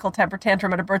hysterical temper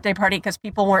tantrum at a birthday party because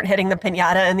people weren't hitting the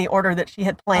piñata in the order that she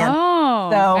had planned.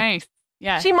 Oh, so nice.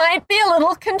 Yeah. She might be a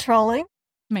little controlling.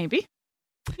 Maybe.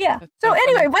 Yeah. So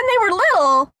anyway, when they were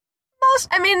little,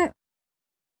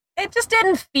 it just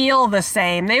didn't feel the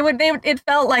same. It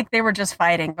felt like they were just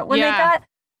fighting. But when they got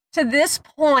to this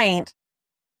point,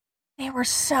 they were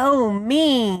so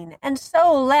mean and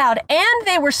so loud, and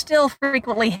they were still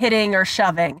frequently hitting or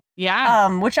shoving.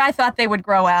 Yeah. Which I thought they would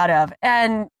grow out of.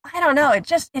 And I don't know, it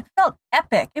felt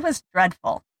epic. It was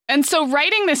dreadful. And so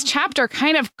writing this chapter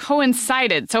kind of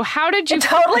coincided. So how did you... It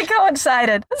totally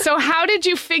coincided. So how did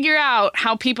you figure out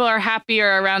how people are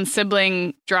happier around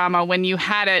sibling drama when you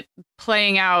had it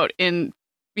playing out in,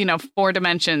 4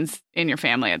 dimensions in your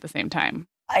family at the same time?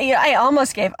 I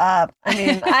almost gave up. I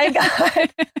mean, I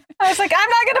was like, I'm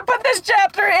not going to put this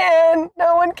chapter in.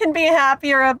 No one can be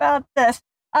happier about this.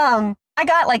 I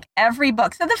got every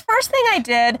book. So the first thing I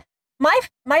did, my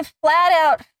flat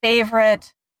out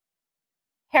favorite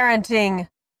parenting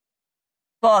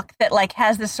book that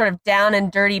has this sort of down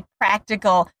and dirty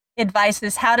practical advice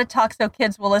is How to Talk So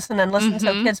Kids Will Listen and Listen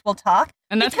So Kids Will Talk.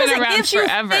 And that's been around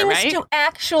forever, right? To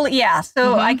actually, yeah.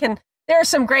 So there's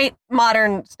some great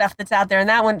modern stuff that's out there, and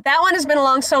that one has been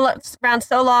around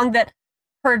so long that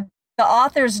the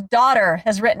author's daughter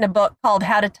has written a book called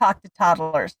How to Talk to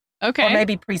Toddlers. Okay. Or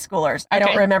maybe preschoolers. I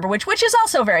don't remember which is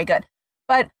also very good.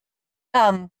 But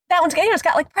that one's, it's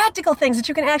got practical things that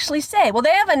you can actually say. Well,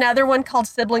 they have another one called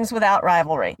Siblings Without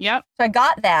Rivalry. Yep. So I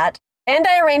got that, and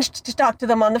I arranged to talk to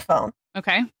them on the phone.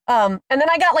 Okay. And then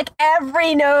I got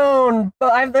every known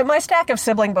book. My stack of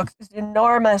sibling books is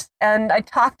enormous, and I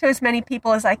talked to as many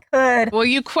people as I could. Well,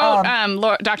 you quote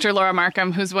Dr. Laura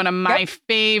Markham, who's one of my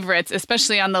favorites,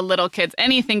 especially on the little kids,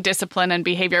 anything discipline and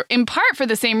behavior, in part for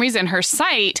the same reason. Her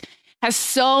site has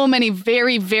so many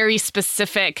very, very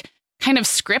specific kind of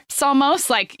scripts almost,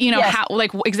 how,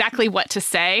 exactly what to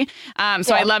say.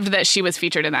 So I loved that she was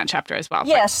featured in that chapter as well.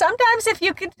 Yeah, sometimes if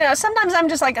you could, sometimes I'm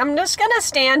just going to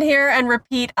stand here and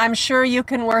repeat, I'm sure you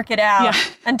can work it out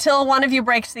until one of you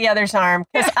breaks the other's arm,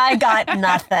 because I got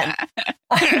nothing.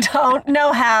 I don't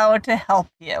know how to help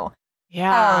you.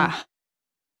 Yeah.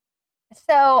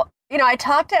 So, I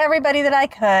talked to everybody that I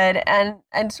could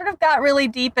and sort of got really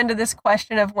deep into this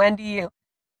question of when do you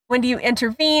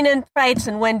intervene in fights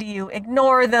and when do you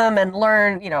ignore them, and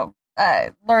learned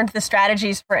the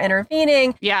strategies for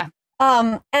intervening. Yeah.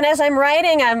 And as I'm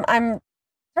writing, I'm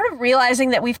sort of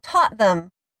realizing that we've taught them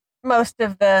most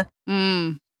of the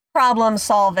problem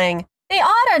solving. They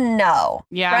ought to know,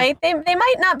 right? They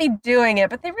might not be doing it,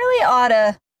 but they really ought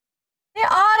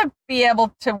to be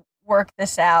able to work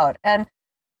this out. And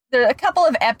there a couple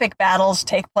of epic battles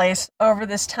take place over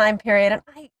this time period, and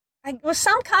I was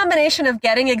some combination of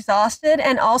getting exhausted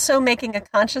and also making a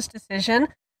conscious decision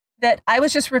that I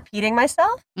was just repeating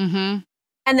myself and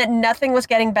that nothing was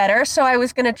getting better. So I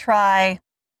was going to try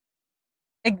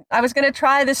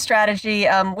this strategy,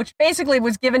 which basically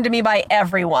was given to me by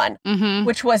everyone,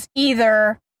 which was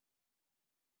either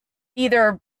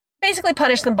basically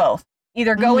punish them both,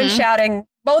 either go in shouting,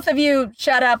 both of you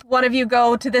shut up. One of you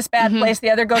go to this bad place. The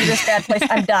other go to this bad place.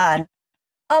 I'm done.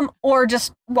 Or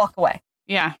just walk away.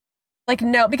 Yeah. Like,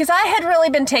 no, because I had really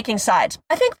been taking sides,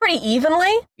 I think pretty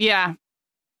evenly. Yeah.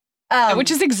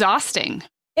 Which is exhausting.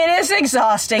 It is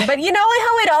exhausting. But you know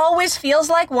how it always feels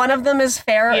like one of them is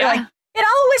fair? Yeah. Like, it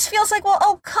always feels like, well,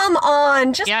 oh, come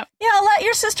on. Just, let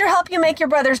your sister help you make your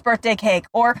brother's birthday cake.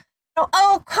 Or,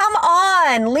 oh, come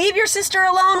on. Leave your sister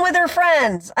alone with her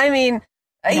friends. I mean,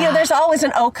 there's always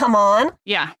an, oh, come on.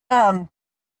 Yeah. And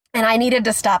I needed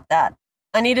to stop that.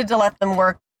 I needed to let them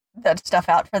work that stuff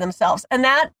out for themselves. And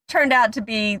that turned out to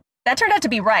be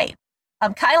right.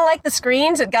 Kind of like the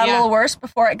screens. It got a little worse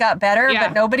before it got better,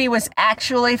 but nobody was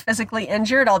actually physically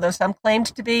injured, although some claimed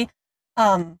to be.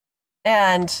 And,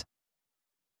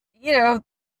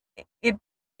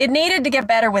 it needed to get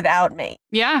better without me.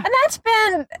 Yeah. And that's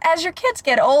been, as your kids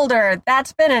get older,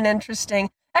 that's been an interesting,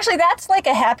 actually, that's like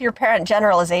a happier parent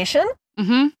generalization,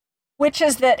 which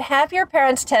is that happier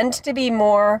parents tend to be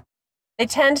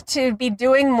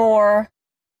doing more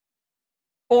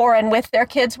for and with their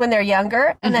kids when they're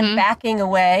younger, and then backing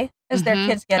away as their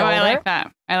kids get older. I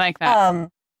like that.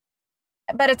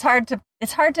 But it's hard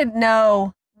to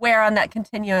know where on that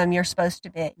continuum you're supposed to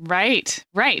be. Right.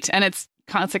 And it's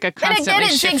like a constantly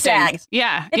shifting. Zigzags.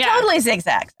 Yeah. It totally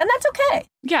zigzags, and that's okay.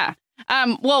 Yeah.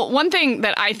 Well, one thing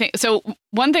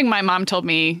my mom told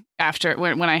me after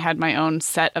when I had my own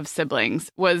set of siblings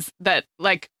was that,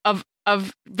 like, of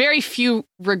very few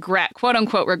quote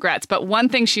unquote regrets. But one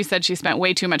thing she said she spent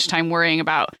way too much time worrying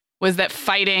about was that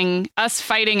fighting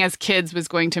as kids was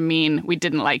going to mean we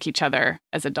didn't like each other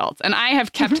as adults. And I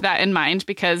have kept that in mind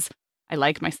because I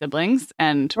like my siblings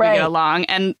and we get along,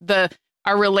 and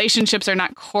our relationships are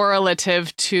not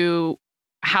correlative to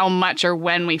how much or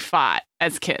when we fought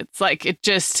as kids. Like, it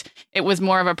was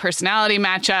more of a personality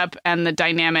matchup and the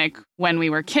dynamic when we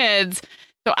were kids.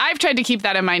 So I've tried to keep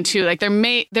that in mind too. Like, there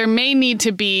may need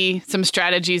to be some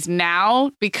strategies now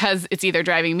because it's either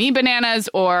driving me bananas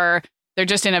or they're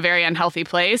just in a very unhealthy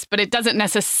place, but it's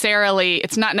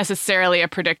not necessarily a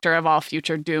predictor of all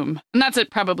future doom. And that's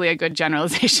probably a good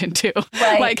generalization too.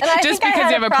 Right. Like, and I just think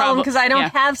because you have a problem because I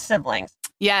don't have siblings.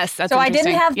 Yes, that's so I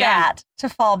interesting. didn't have that to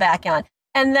fall back on.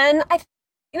 And then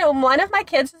one of my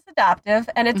kids is adoptive,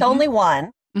 and it's only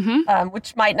one.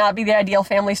 Which might not be the ideal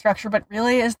family structure, but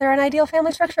really, is there an ideal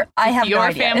family structure? I have no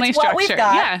idea. Family it's structure. What we've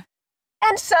got. Yeah.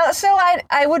 And so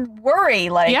I would worry,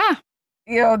 like,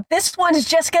 this one's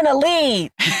just going to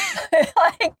leave.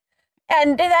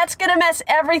 And that's going to mess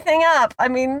everything up. I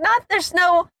mean,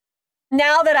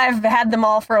 now that I've had them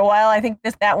all for a while, I think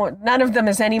that one, none of them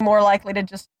is any more likely to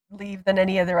just leave than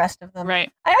any of the rest of them.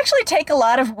 Right. I actually take a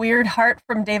lot of weird heart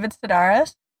from David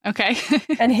Sedaris. Okay.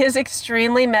 And his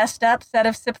extremely messed up set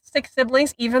of 6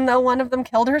 siblings, even though one of them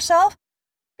killed herself,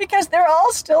 because they're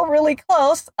all still really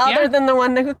close, other than the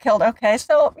one who killed. Okay,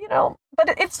 so, but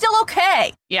it's still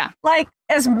okay. Yeah. Like,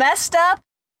 as messed up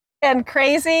and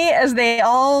crazy as they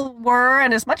all were,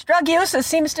 and as much drug use as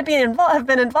seems to have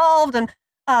been involved, and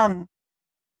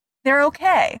they're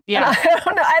okay. Yeah.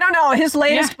 I don't know. His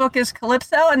latest book is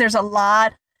Calypso, and there's a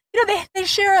lot. They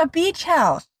share a beach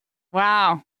house.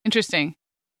 Wow. Interesting.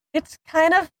 It's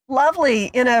kind of lovely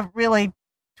in a really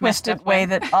twisted way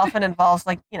that often involves,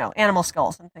 like, animal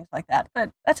skulls and things like that.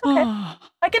 But that's okay.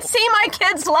 I can see my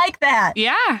kids like that.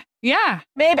 Yeah. Yeah.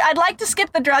 Maybe I'd like to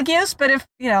skip the drug use, but if,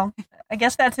 I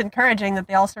guess that's encouraging that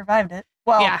they all survived it.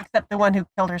 Well, except the one who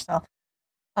killed herself.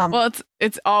 Well,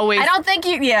 it's always... I don't think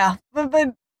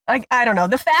but I don't know.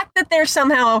 The fact that they're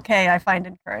somehow okay, I find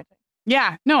encouraging.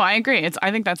 Yeah. No, I agree.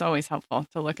 I think that's always helpful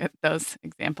to look at those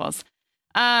examples.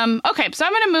 Okay, so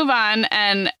I'm going to move on.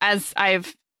 And as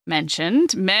I've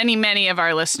mentioned, many of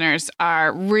our listeners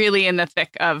are really in the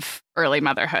thick of early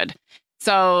motherhood.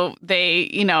 So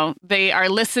they are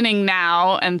listening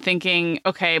now and thinking,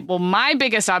 okay, well, my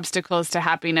biggest obstacles to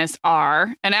happiness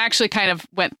are, and I actually kind of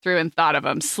went through and thought of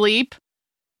them: sleep.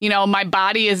 My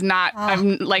body is not,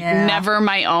 I'm never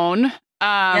my own.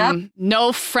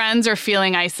 No friends or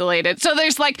feeling isolated. So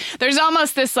there's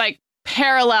almost this like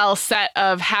parallel set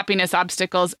of happiness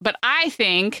obstacles. But I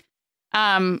think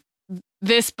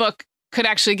this book could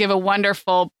actually give a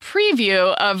wonderful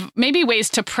preview of maybe ways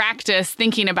to practice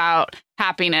thinking about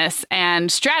happiness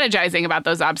and strategizing about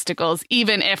those obstacles,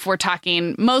 even if we're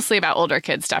talking mostly about older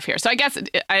kids stuff here. So I guess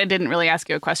I didn't really ask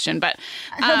you a question, but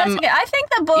that's okay. I think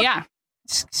the book,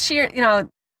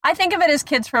 I think of it as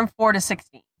kids from 4 to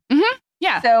 16. Mm-hmm.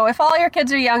 Yeah. So if all your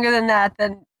kids are younger than that,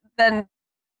 then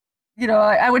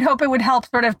I would hope it would help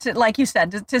sort of to, like you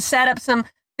said, to set up some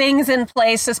things in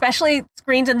place, especially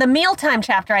screens. And the mealtime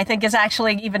chapter, I think, is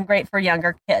actually even great for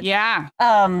younger kids. Yeah.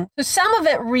 So some of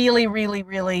it really, really,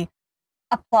 really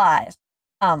applies.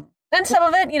 And some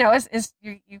of it, is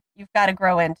you've got to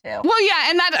grow into. Well,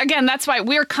 yeah. And that's why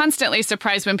we're constantly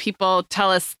surprised when people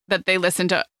tell us that they listen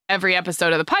to every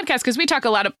episode of the podcast, because we talk a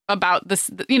lot about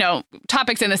this,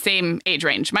 topics in the same age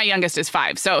range. My youngest is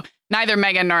 5. So neither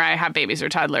Megan nor I have babies or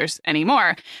toddlers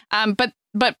anymore.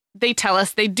 But they tell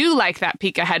us they do like that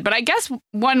peek ahead. But I guess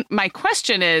my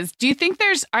question is, do you think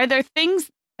are there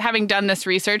things, having done this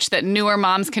research, that newer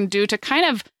moms can do to kind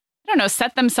of,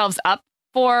 set themselves up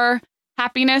for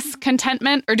happiness,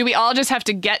 contentment? Or do we all just have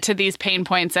to get to these pain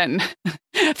points and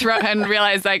and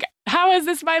realize, like, how is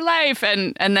this my life?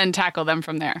 And then tackle them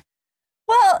from there?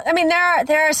 Well, I mean,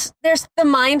 there's the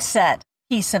mindset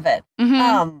piece of it.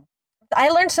 Mm-hmm. I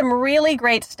learned some really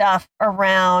great stuff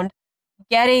around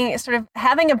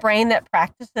having a brain that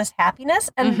practices happiness.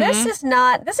 And this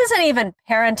isn't even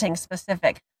parenting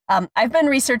specific. I've been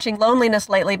researching loneliness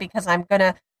lately because I'm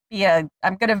going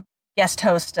to guest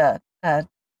host a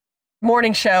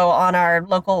morning show on our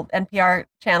local NPR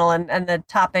channel. And the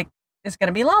topic is going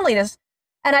to be loneliness.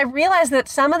 And I realized that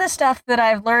some of the stuff that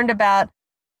I've learned about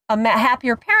a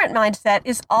happier parent mindset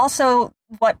is also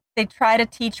what they try to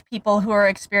teach people who are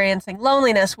experiencing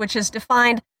loneliness, which is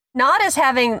defined not as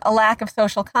having a lack of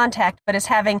social contact, but as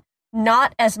having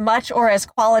not as much or as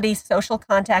quality social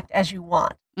contact as you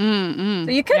want. So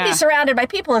you could be surrounded by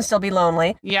people and still be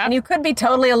lonely. Yeah. And you could be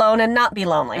totally alone and not be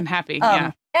lonely. And happy.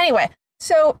 Anyway,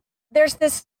 so there's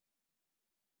this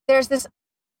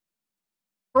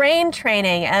brain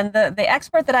training, and the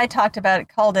expert that I talked about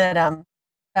called it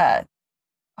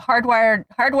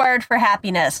hardwired for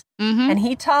happiness. Mm-hmm. And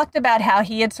he talked about how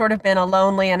he had sort of been a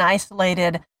lonely and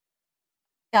isolated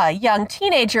young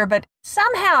teenager, but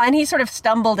somehow, and he sort of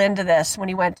stumbled into this when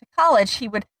he went to college,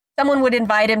 someone would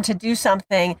invite him to do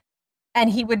something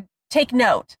and he would take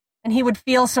note and he would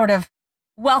feel sort of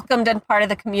welcomed and part of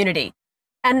the community.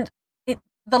 And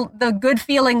the good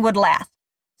feeling would last.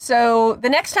 So the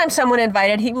next time someone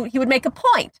invited, he would make a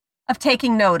point of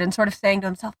taking note and sort of saying to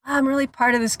himself, I'm really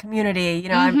part of this community.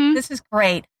 This is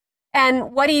great.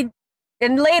 And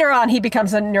later on, he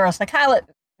becomes a neuropsychologist,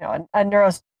 a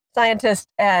neuroscientist,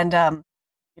 and,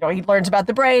 he learns about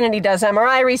the brain and he does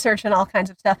MRI research and all kinds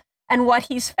of stuff. And what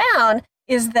he's found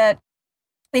is that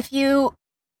if you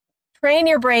train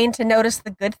your brain to notice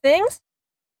the good things,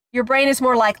 your brain is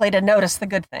more likely to notice the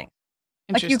good things.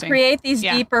 Like you create these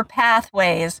deeper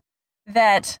pathways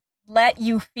that let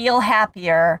you feel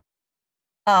happier.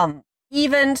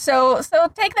 Even so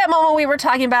take that moment we were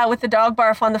talking about with the dog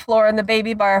barf on the floor and the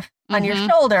baby barf on your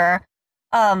shoulder.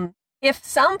 If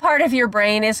some part of your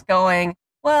brain is going,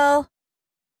 well,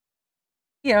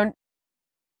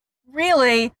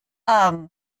 really, I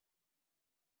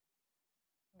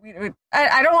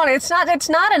don't want to, it's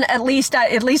not at least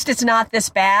it's not this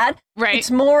bad. Right.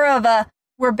 It's more of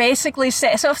we're basically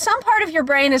safe. So if some part of your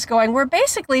brain is going, we're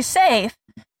basically safe,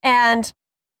 and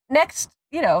next,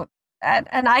 and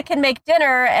I can make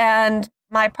dinner and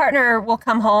my partner will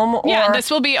come home. Or, this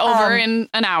will be over in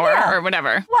an hour or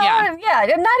whatever. Well, and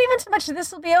not even so much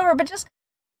this will be over, but just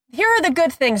here are the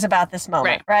good things about this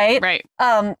moment, right? Right.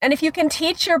 And if you can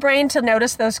teach your brain to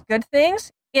notice those good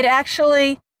things, it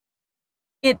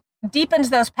deepens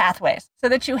those pathways so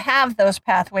that you have those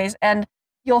pathways and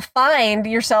you'll find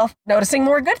yourself noticing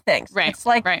more good things. Right. It's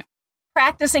like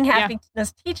practicing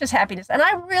happiness teaches happiness. And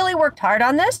I really worked hard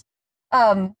on this.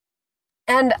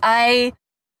 And I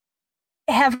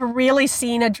have really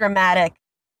seen a dramatic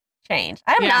change.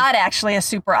 I'm not actually a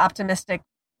super optimistic,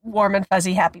 warm and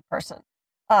fuzzy, happy person.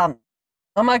 I'm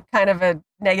a kind of a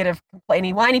negative,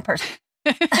 complainy, whiny person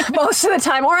most of the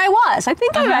time, or I was. I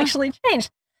think I've actually changed.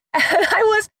 And I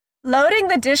was loading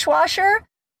the dishwasher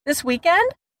this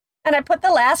weekend, and I put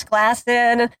the last glass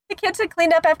in, and the kids had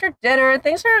cleaned up after dinner, and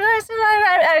things were nice. And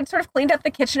I had sort of cleaned up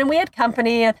the kitchen, and we had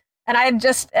company, and I had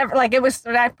just,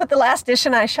 I put the last dish,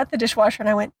 and I shut the dishwasher, and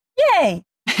I went, yay.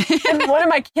 And one of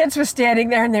my kids was standing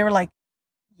there, and they were like,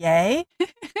 yay? And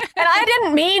I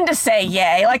didn't mean to say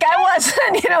yay. Like, I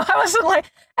wasn't like,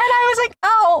 and I was like,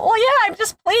 oh, well, yeah, I'm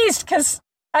just pleased because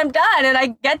I'm done, and I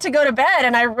get to go to bed,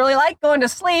 and I really like going to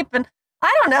sleep, and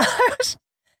I don't know.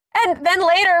 And then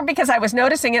later, because I was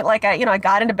noticing it, like I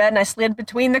got into bed and I slid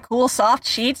between the cool, soft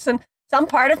sheets, and some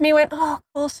part of me went, "Oh,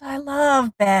 cool! So I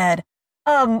love bed."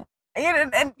 And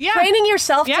training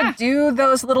yourself to do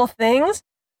those little things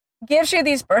gives you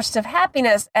these bursts of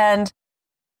happiness, and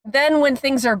then when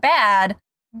things are bad,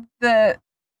 the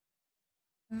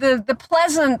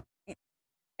pleasant.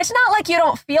 it's not like you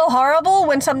don't feel horrible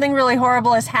when something really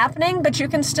horrible is happening, but you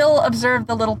can still observe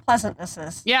the little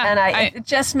pleasantnesses. Yeah. And it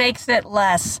just makes it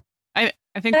less. I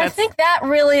think that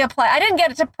really applies. I didn't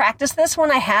get to practice this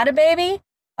when I had a baby.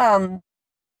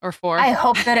 Or 4. I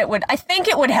hope that it would. I think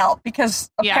it would help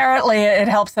because apparently it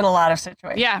helps in a lot of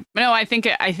situations. Yeah. No, I think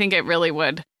it really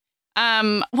would.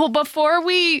 Well, before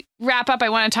we wrap up, I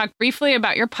want to talk briefly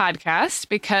about your podcast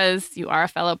because you are a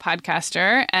fellow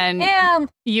podcaster and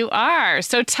you are.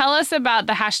 So tell us about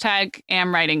the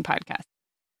 #AmWriting podcast.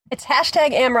 It's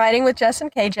 #AmWriting with Jess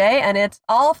and KJ, and it's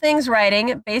all things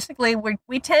writing. Basically,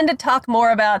 we tend to talk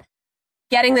more about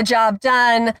getting the job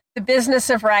done, the business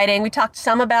of writing. We talked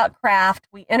some about craft.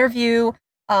 We interview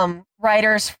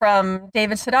writers from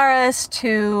David Sedaris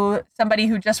to somebody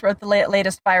who just wrote the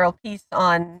latest viral piece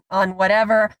on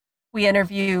whatever. We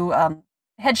interview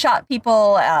headshot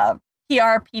people,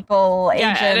 PR people,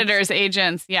 agents. Editors,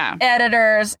 agents,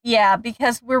 Editors,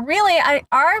 because we're really,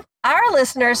 our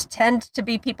listeners tend to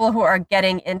be people who are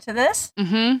getting into this.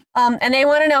 Mm-hmm. And they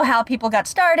want to know how people got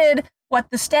started, what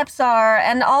the steps are.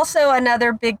 And also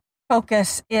another big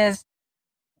focus is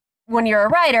when you're a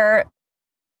writer,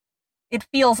 it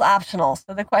feels optional.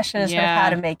 So the question is sort of how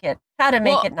to make it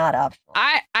not optional.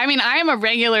 I mean, I am a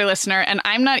regular listener and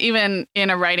I'm not even in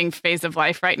a writing phase of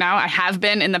life right now. I have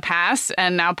been in the past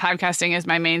and now podcasting is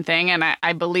my main thing. And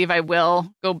I believe I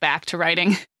will go back to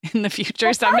writing in the future.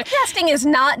 Podcasting is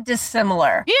not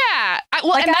dissimilar. Yeah. I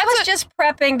was just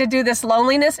prepping to do this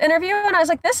loneliness interview and I was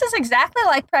like, this is exactly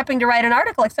like prepping to write an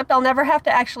article, except I'll never have to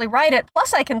actually write it.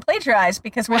 Plus I can plagiarize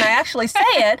because when I actually say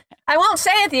it, I won't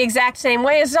say it the exact same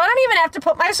way. So I don't even have to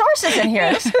put my sources in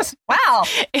here. This is, wow.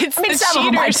 Some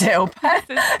of them I do. But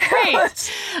great.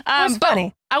 It was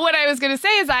funny. What I was going to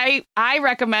say is I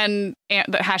recommend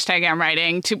the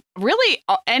 #AmWriting to really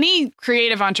any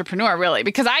creative entrepreneur, really,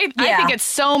 because I think it's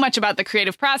so much about the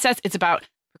creative process. It's about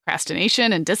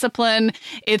procrastination and discipline.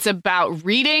 It's about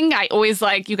reading.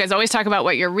 You guys always talk about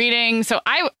what you're reading. So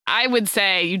I would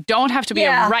say you don't have to be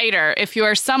a writer. If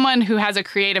you're someone who has a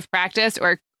creative practice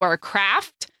or a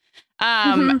craft,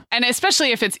 and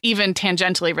especially if it's even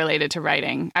tangentially related to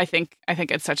writing, I think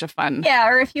it's such a fun. Yeah,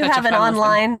 or if you have an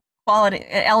online quality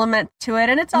element to it,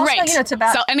 and it's also it's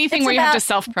about anything where you have to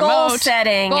self-promote, goal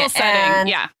setting,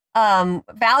 and,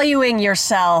 valuing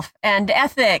yourself and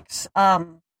ethics.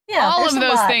 All of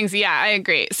those things. Yeah, I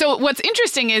agree. So what's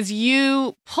interesting is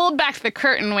you pulled back the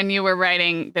curtain when you were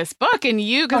writing this book, and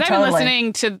because I've been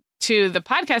listening to the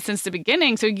podcast since the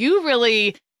beginning, so you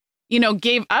really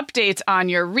gave updates on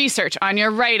your research, on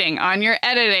your writing, on your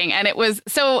editing. And that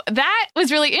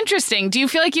was really interesting. Do you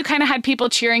feel like you kind of had people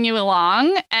cheering you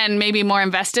along and maybe more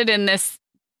invested in this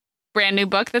brand new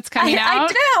book that's coming out? I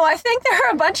do. I think there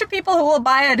are a bunch of people who will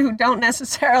buy it who don't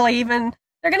necessarily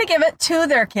they're going to give it to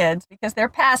their kids because they're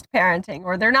past parenting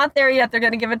or they're not there yet. They're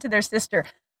going to give it to their sister.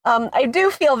 I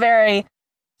do feel very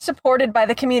supported by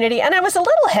the community. And I was a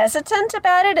little hesitant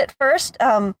about it at first.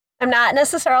 I'm not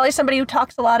necessarily somebody who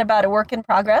talks a lot about a work in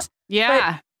progress.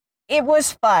 Yeah. But it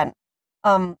was fun.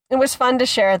 It was fun to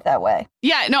share it that way.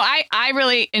 Yeah, no, I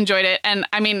really enjoyed it. And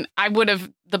I mean,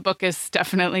 the book is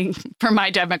definitely for my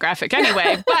demographic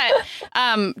anyway,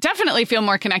 but definitely feel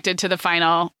more connected to the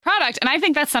final product. And I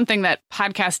think that's something that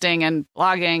podcasting and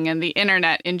blogging and the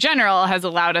internet in general has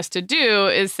allowed us to do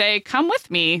is say, come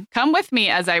with me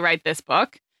as I write this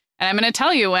book. And I'm going to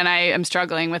tell you when I am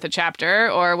struggling with a chapter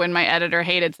or when my editor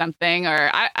hated something, or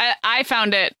I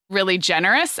found it really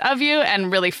generous of you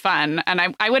and really fun.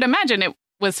 And I would imagine it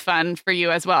was fun for you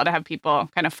as well to have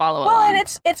people kind of follow along. Well,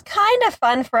 and it's kind of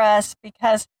fun for us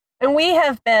because, and we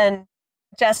have been,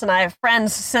 Jess and I,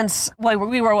 friends since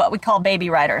we were what we call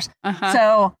baby writers. Uh-huh.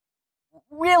 So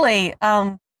really,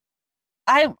 I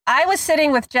was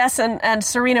sitting with Jess and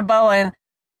Serena Bowen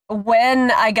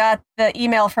when I got the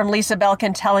email from Lisa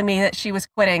Belkin telling me that she was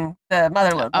quitting the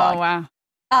Motherload blog. Oh,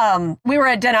 wow. We were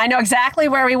at dinner. I know exactly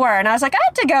where we were. And I was like, I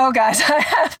have to go, guys.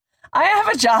 I have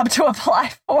a job to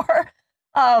apply for.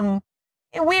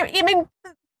 We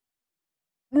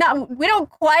don't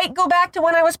quite go back to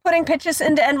when I was putting pitches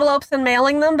into envelopes and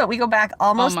mailing them, but we go back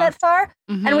almost. That far.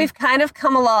 Mm-hmm. And we've kind of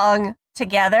come along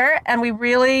together, and we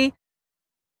really...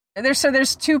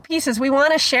 There's two pieces. We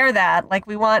want to share that. Like,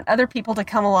 we want other people to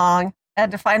come along and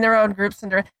to find their own groups.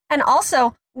 And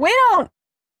also, we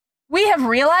have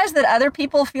realized that other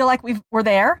people feel like we're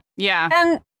there. Yeah.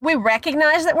 And we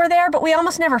recognize that we're there, but we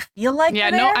almost never feel like we're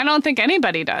there. No, I don't think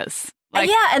anybody does.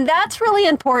 And that's really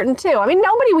important, too. I mean,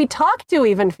 nobody we talk to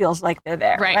even feels like they're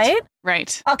there, right?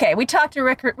 Right. Okay, we talked to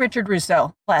Richard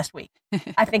Russo last week.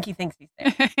 I think he thinks he's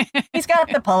there. He's got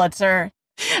the Pulitzer.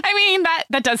 I mean,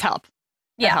 that does help.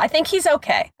 Yeah, I think he's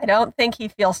okay. I don't think he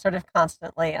feels sort of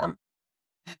constantly.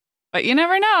 But you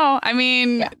never know. I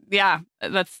mean, yeah,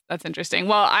 that's interesting.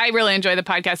 Well, I really enjoy the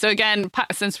podcast. So again,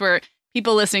 since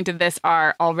people listening to this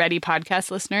are already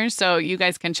podcast listeners, so you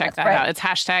guys can check that out. It's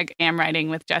 #AmWriting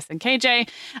with Jess and KJ.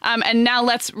 And now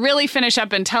let's really finish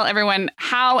up and tell everyone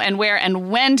how and where and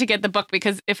when to get the book,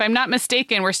 because if I'm not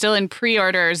mistaken, we're still in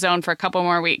pre-order zone for a couple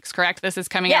more weeks, correct? This is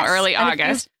coming out early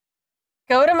August.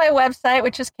 Go to my website,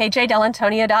 which is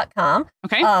kjdell'antonia.com.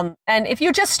 Okay. And if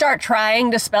you just start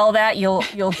trying to spell that, you'll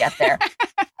get there.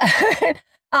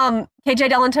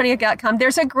 kjdell'antonia.com.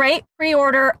 There's a great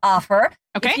pre-order offer.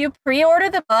 Okay. If you pre-order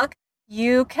the book,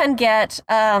 you can get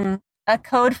a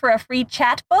code for a free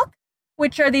chat book,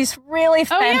 which are these really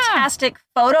fantastic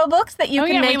photo books that you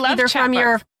can make either from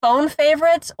your phone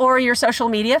favorites or your social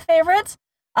media favorites.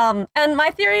 And my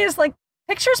theory is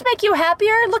pictures make you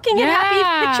happier. Looking at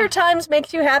happy picture times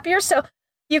makes you happier. So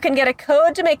you can get a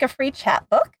code to make a free chat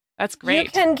book. That's great.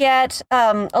 You can get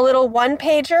a little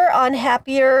one-pager on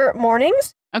happier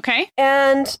mornings. Okay.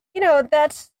 And,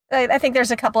 I think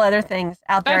there's a couple other things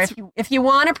out there. If you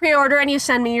want to pre-order and you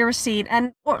send me your receipt,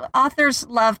 and authors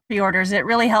love pre-orders, it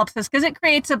really helps us because it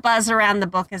creates a buzz around the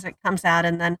book as it comes out,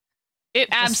 and then it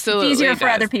absolutely it's easier does. For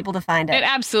other people to find it. It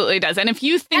absolutely does. And if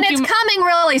you think it's coming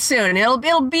really soon,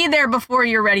 it'll be there before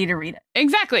you're ready to read it.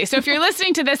 Exactly. So if you're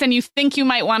listening to this and you think you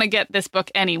might want to get this book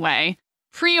anyway,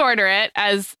 pre-order it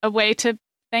as a way to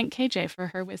thank KJ for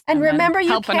her wisdom. And remember,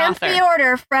 you can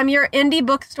pre-order from your indie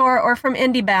bookstore or from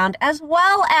IndieBound, as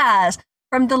well as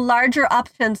from the larger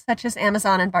options such as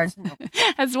Amazon and Barnes & Noble.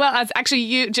 As well as, actually,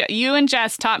 you and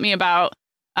Jess taught me about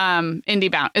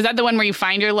IndieBound. Is that the one where you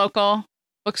find your local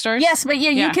bookstores? Yes, but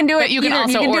you can do it. You can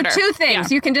also order. Do two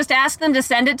things. Yeah. You can just ask them to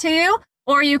send it to you,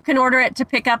 or you can order it to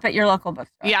pick up at your local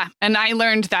bookstore. Yeah, and I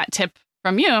learned that tip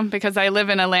from you because I live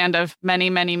in a land of many,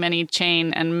 many, many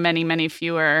chain and many, many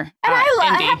fewer And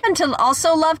I happen to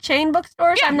also love chain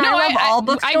bookstores. Yeah, I love all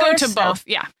bookstores. I go to both,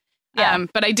 yeah.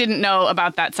 But I didn't know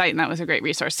about that site, and that was a great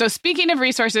resource. So speaking of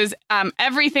resources,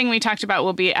 everything we talked about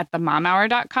will be at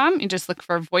themomhour.com. You just look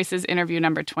for Voices interview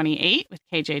number 28 with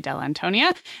KJ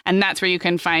Dell'Antonia, and that's where you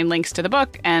can find links to the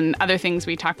book and other things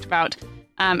we talked about.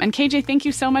 And KJ, thank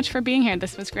you so much for being here.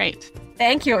 This was great.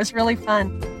 Thank you. It was really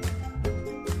fun.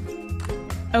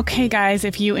 Okay, guys,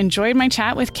 if you enjoyed my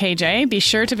chat with KJ, be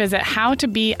sure to visit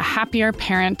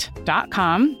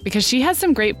howtobeahappier.parent.com because she has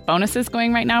some great bonuses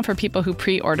going right now for people who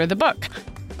pre-order the book.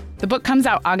 The book comes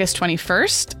out August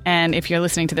 21st, and if you're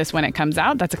listening to this when it comes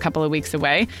out, that's a couple of weeks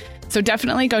away. So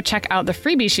definitely go check out the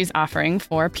freebie she's offering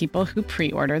for people who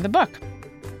pre-order the book.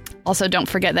 Also, don't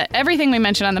forget that everything we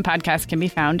mentioned on the podcast can be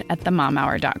found at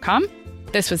themomhour.com.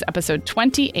 This was episode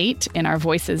 28 in our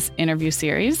Voices interview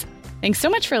series. Thanks so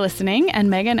much for listening, and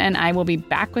Megan and I will be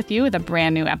back with you with a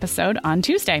brand new episode on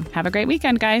Tuesday. Have a great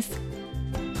weekend, guys.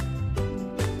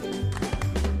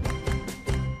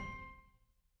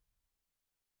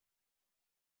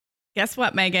 Guess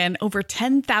what, Megan? Over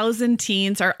 10,000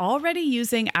 teens are already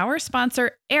using our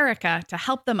sponsor, Erica, to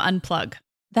help them unplug.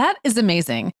 That is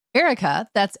amazing. Erica,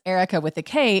 that's Erica with a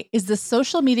K, is the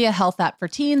social media health app for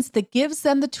teens that gives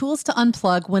them the tools to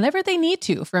unplug whenever they need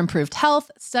to for improved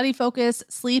health, study focus,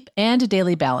 sleep, and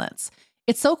daily balance.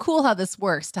 It's so cool how this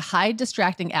works to hide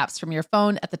distracting apps from your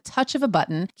phone at the touch of a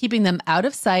button, keeping them out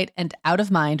of sight and out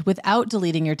of mind without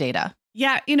deleting your data.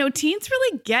 Yeah, teens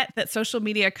really get that social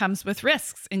media comes with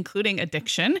risks, including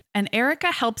addiction, and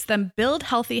Erica helps them build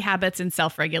healthy habits and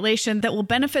self-regulation that will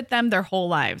benefit them their whole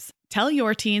lives. Tell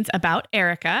your teens about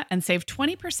Erica and save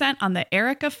 20% on the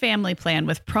Erica family plan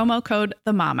with promo code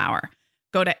TheMomHour.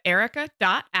 Go to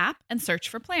erica.app and search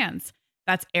for plans.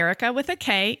 That's Erica with a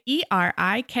K,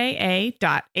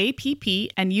 ERIKA.app,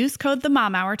 and use code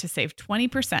TheMomHour to save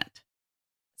 20%.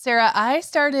 Sarah, I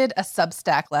started a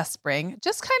Substack last spring,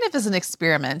 just kind of as an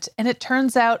experiment, and it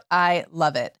turns out I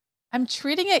love it. I'm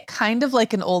treating it kind of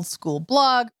like an old school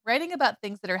blog, writing about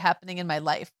things that are happening in my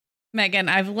life. Megan,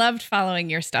 I've loved following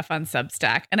your stuff on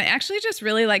Substack, and I actually just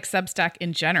really like Substack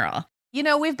in general.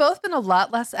 We've both been a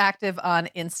lot less active on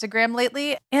Instagram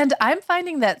lately, and I'm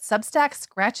finding that Substack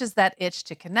scratches that itch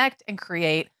to connect and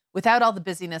create without all the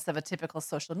busyness of a typical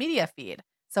social media feed.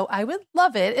 So I would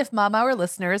love it if Mom Hour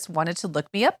listeners wanted to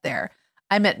look me up there.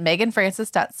 I'm at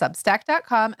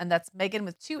meganfrancis.substack.com, and that's Megan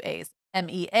with 2 A's,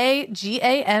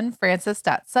 MEAGAN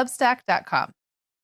Francis.substack.com.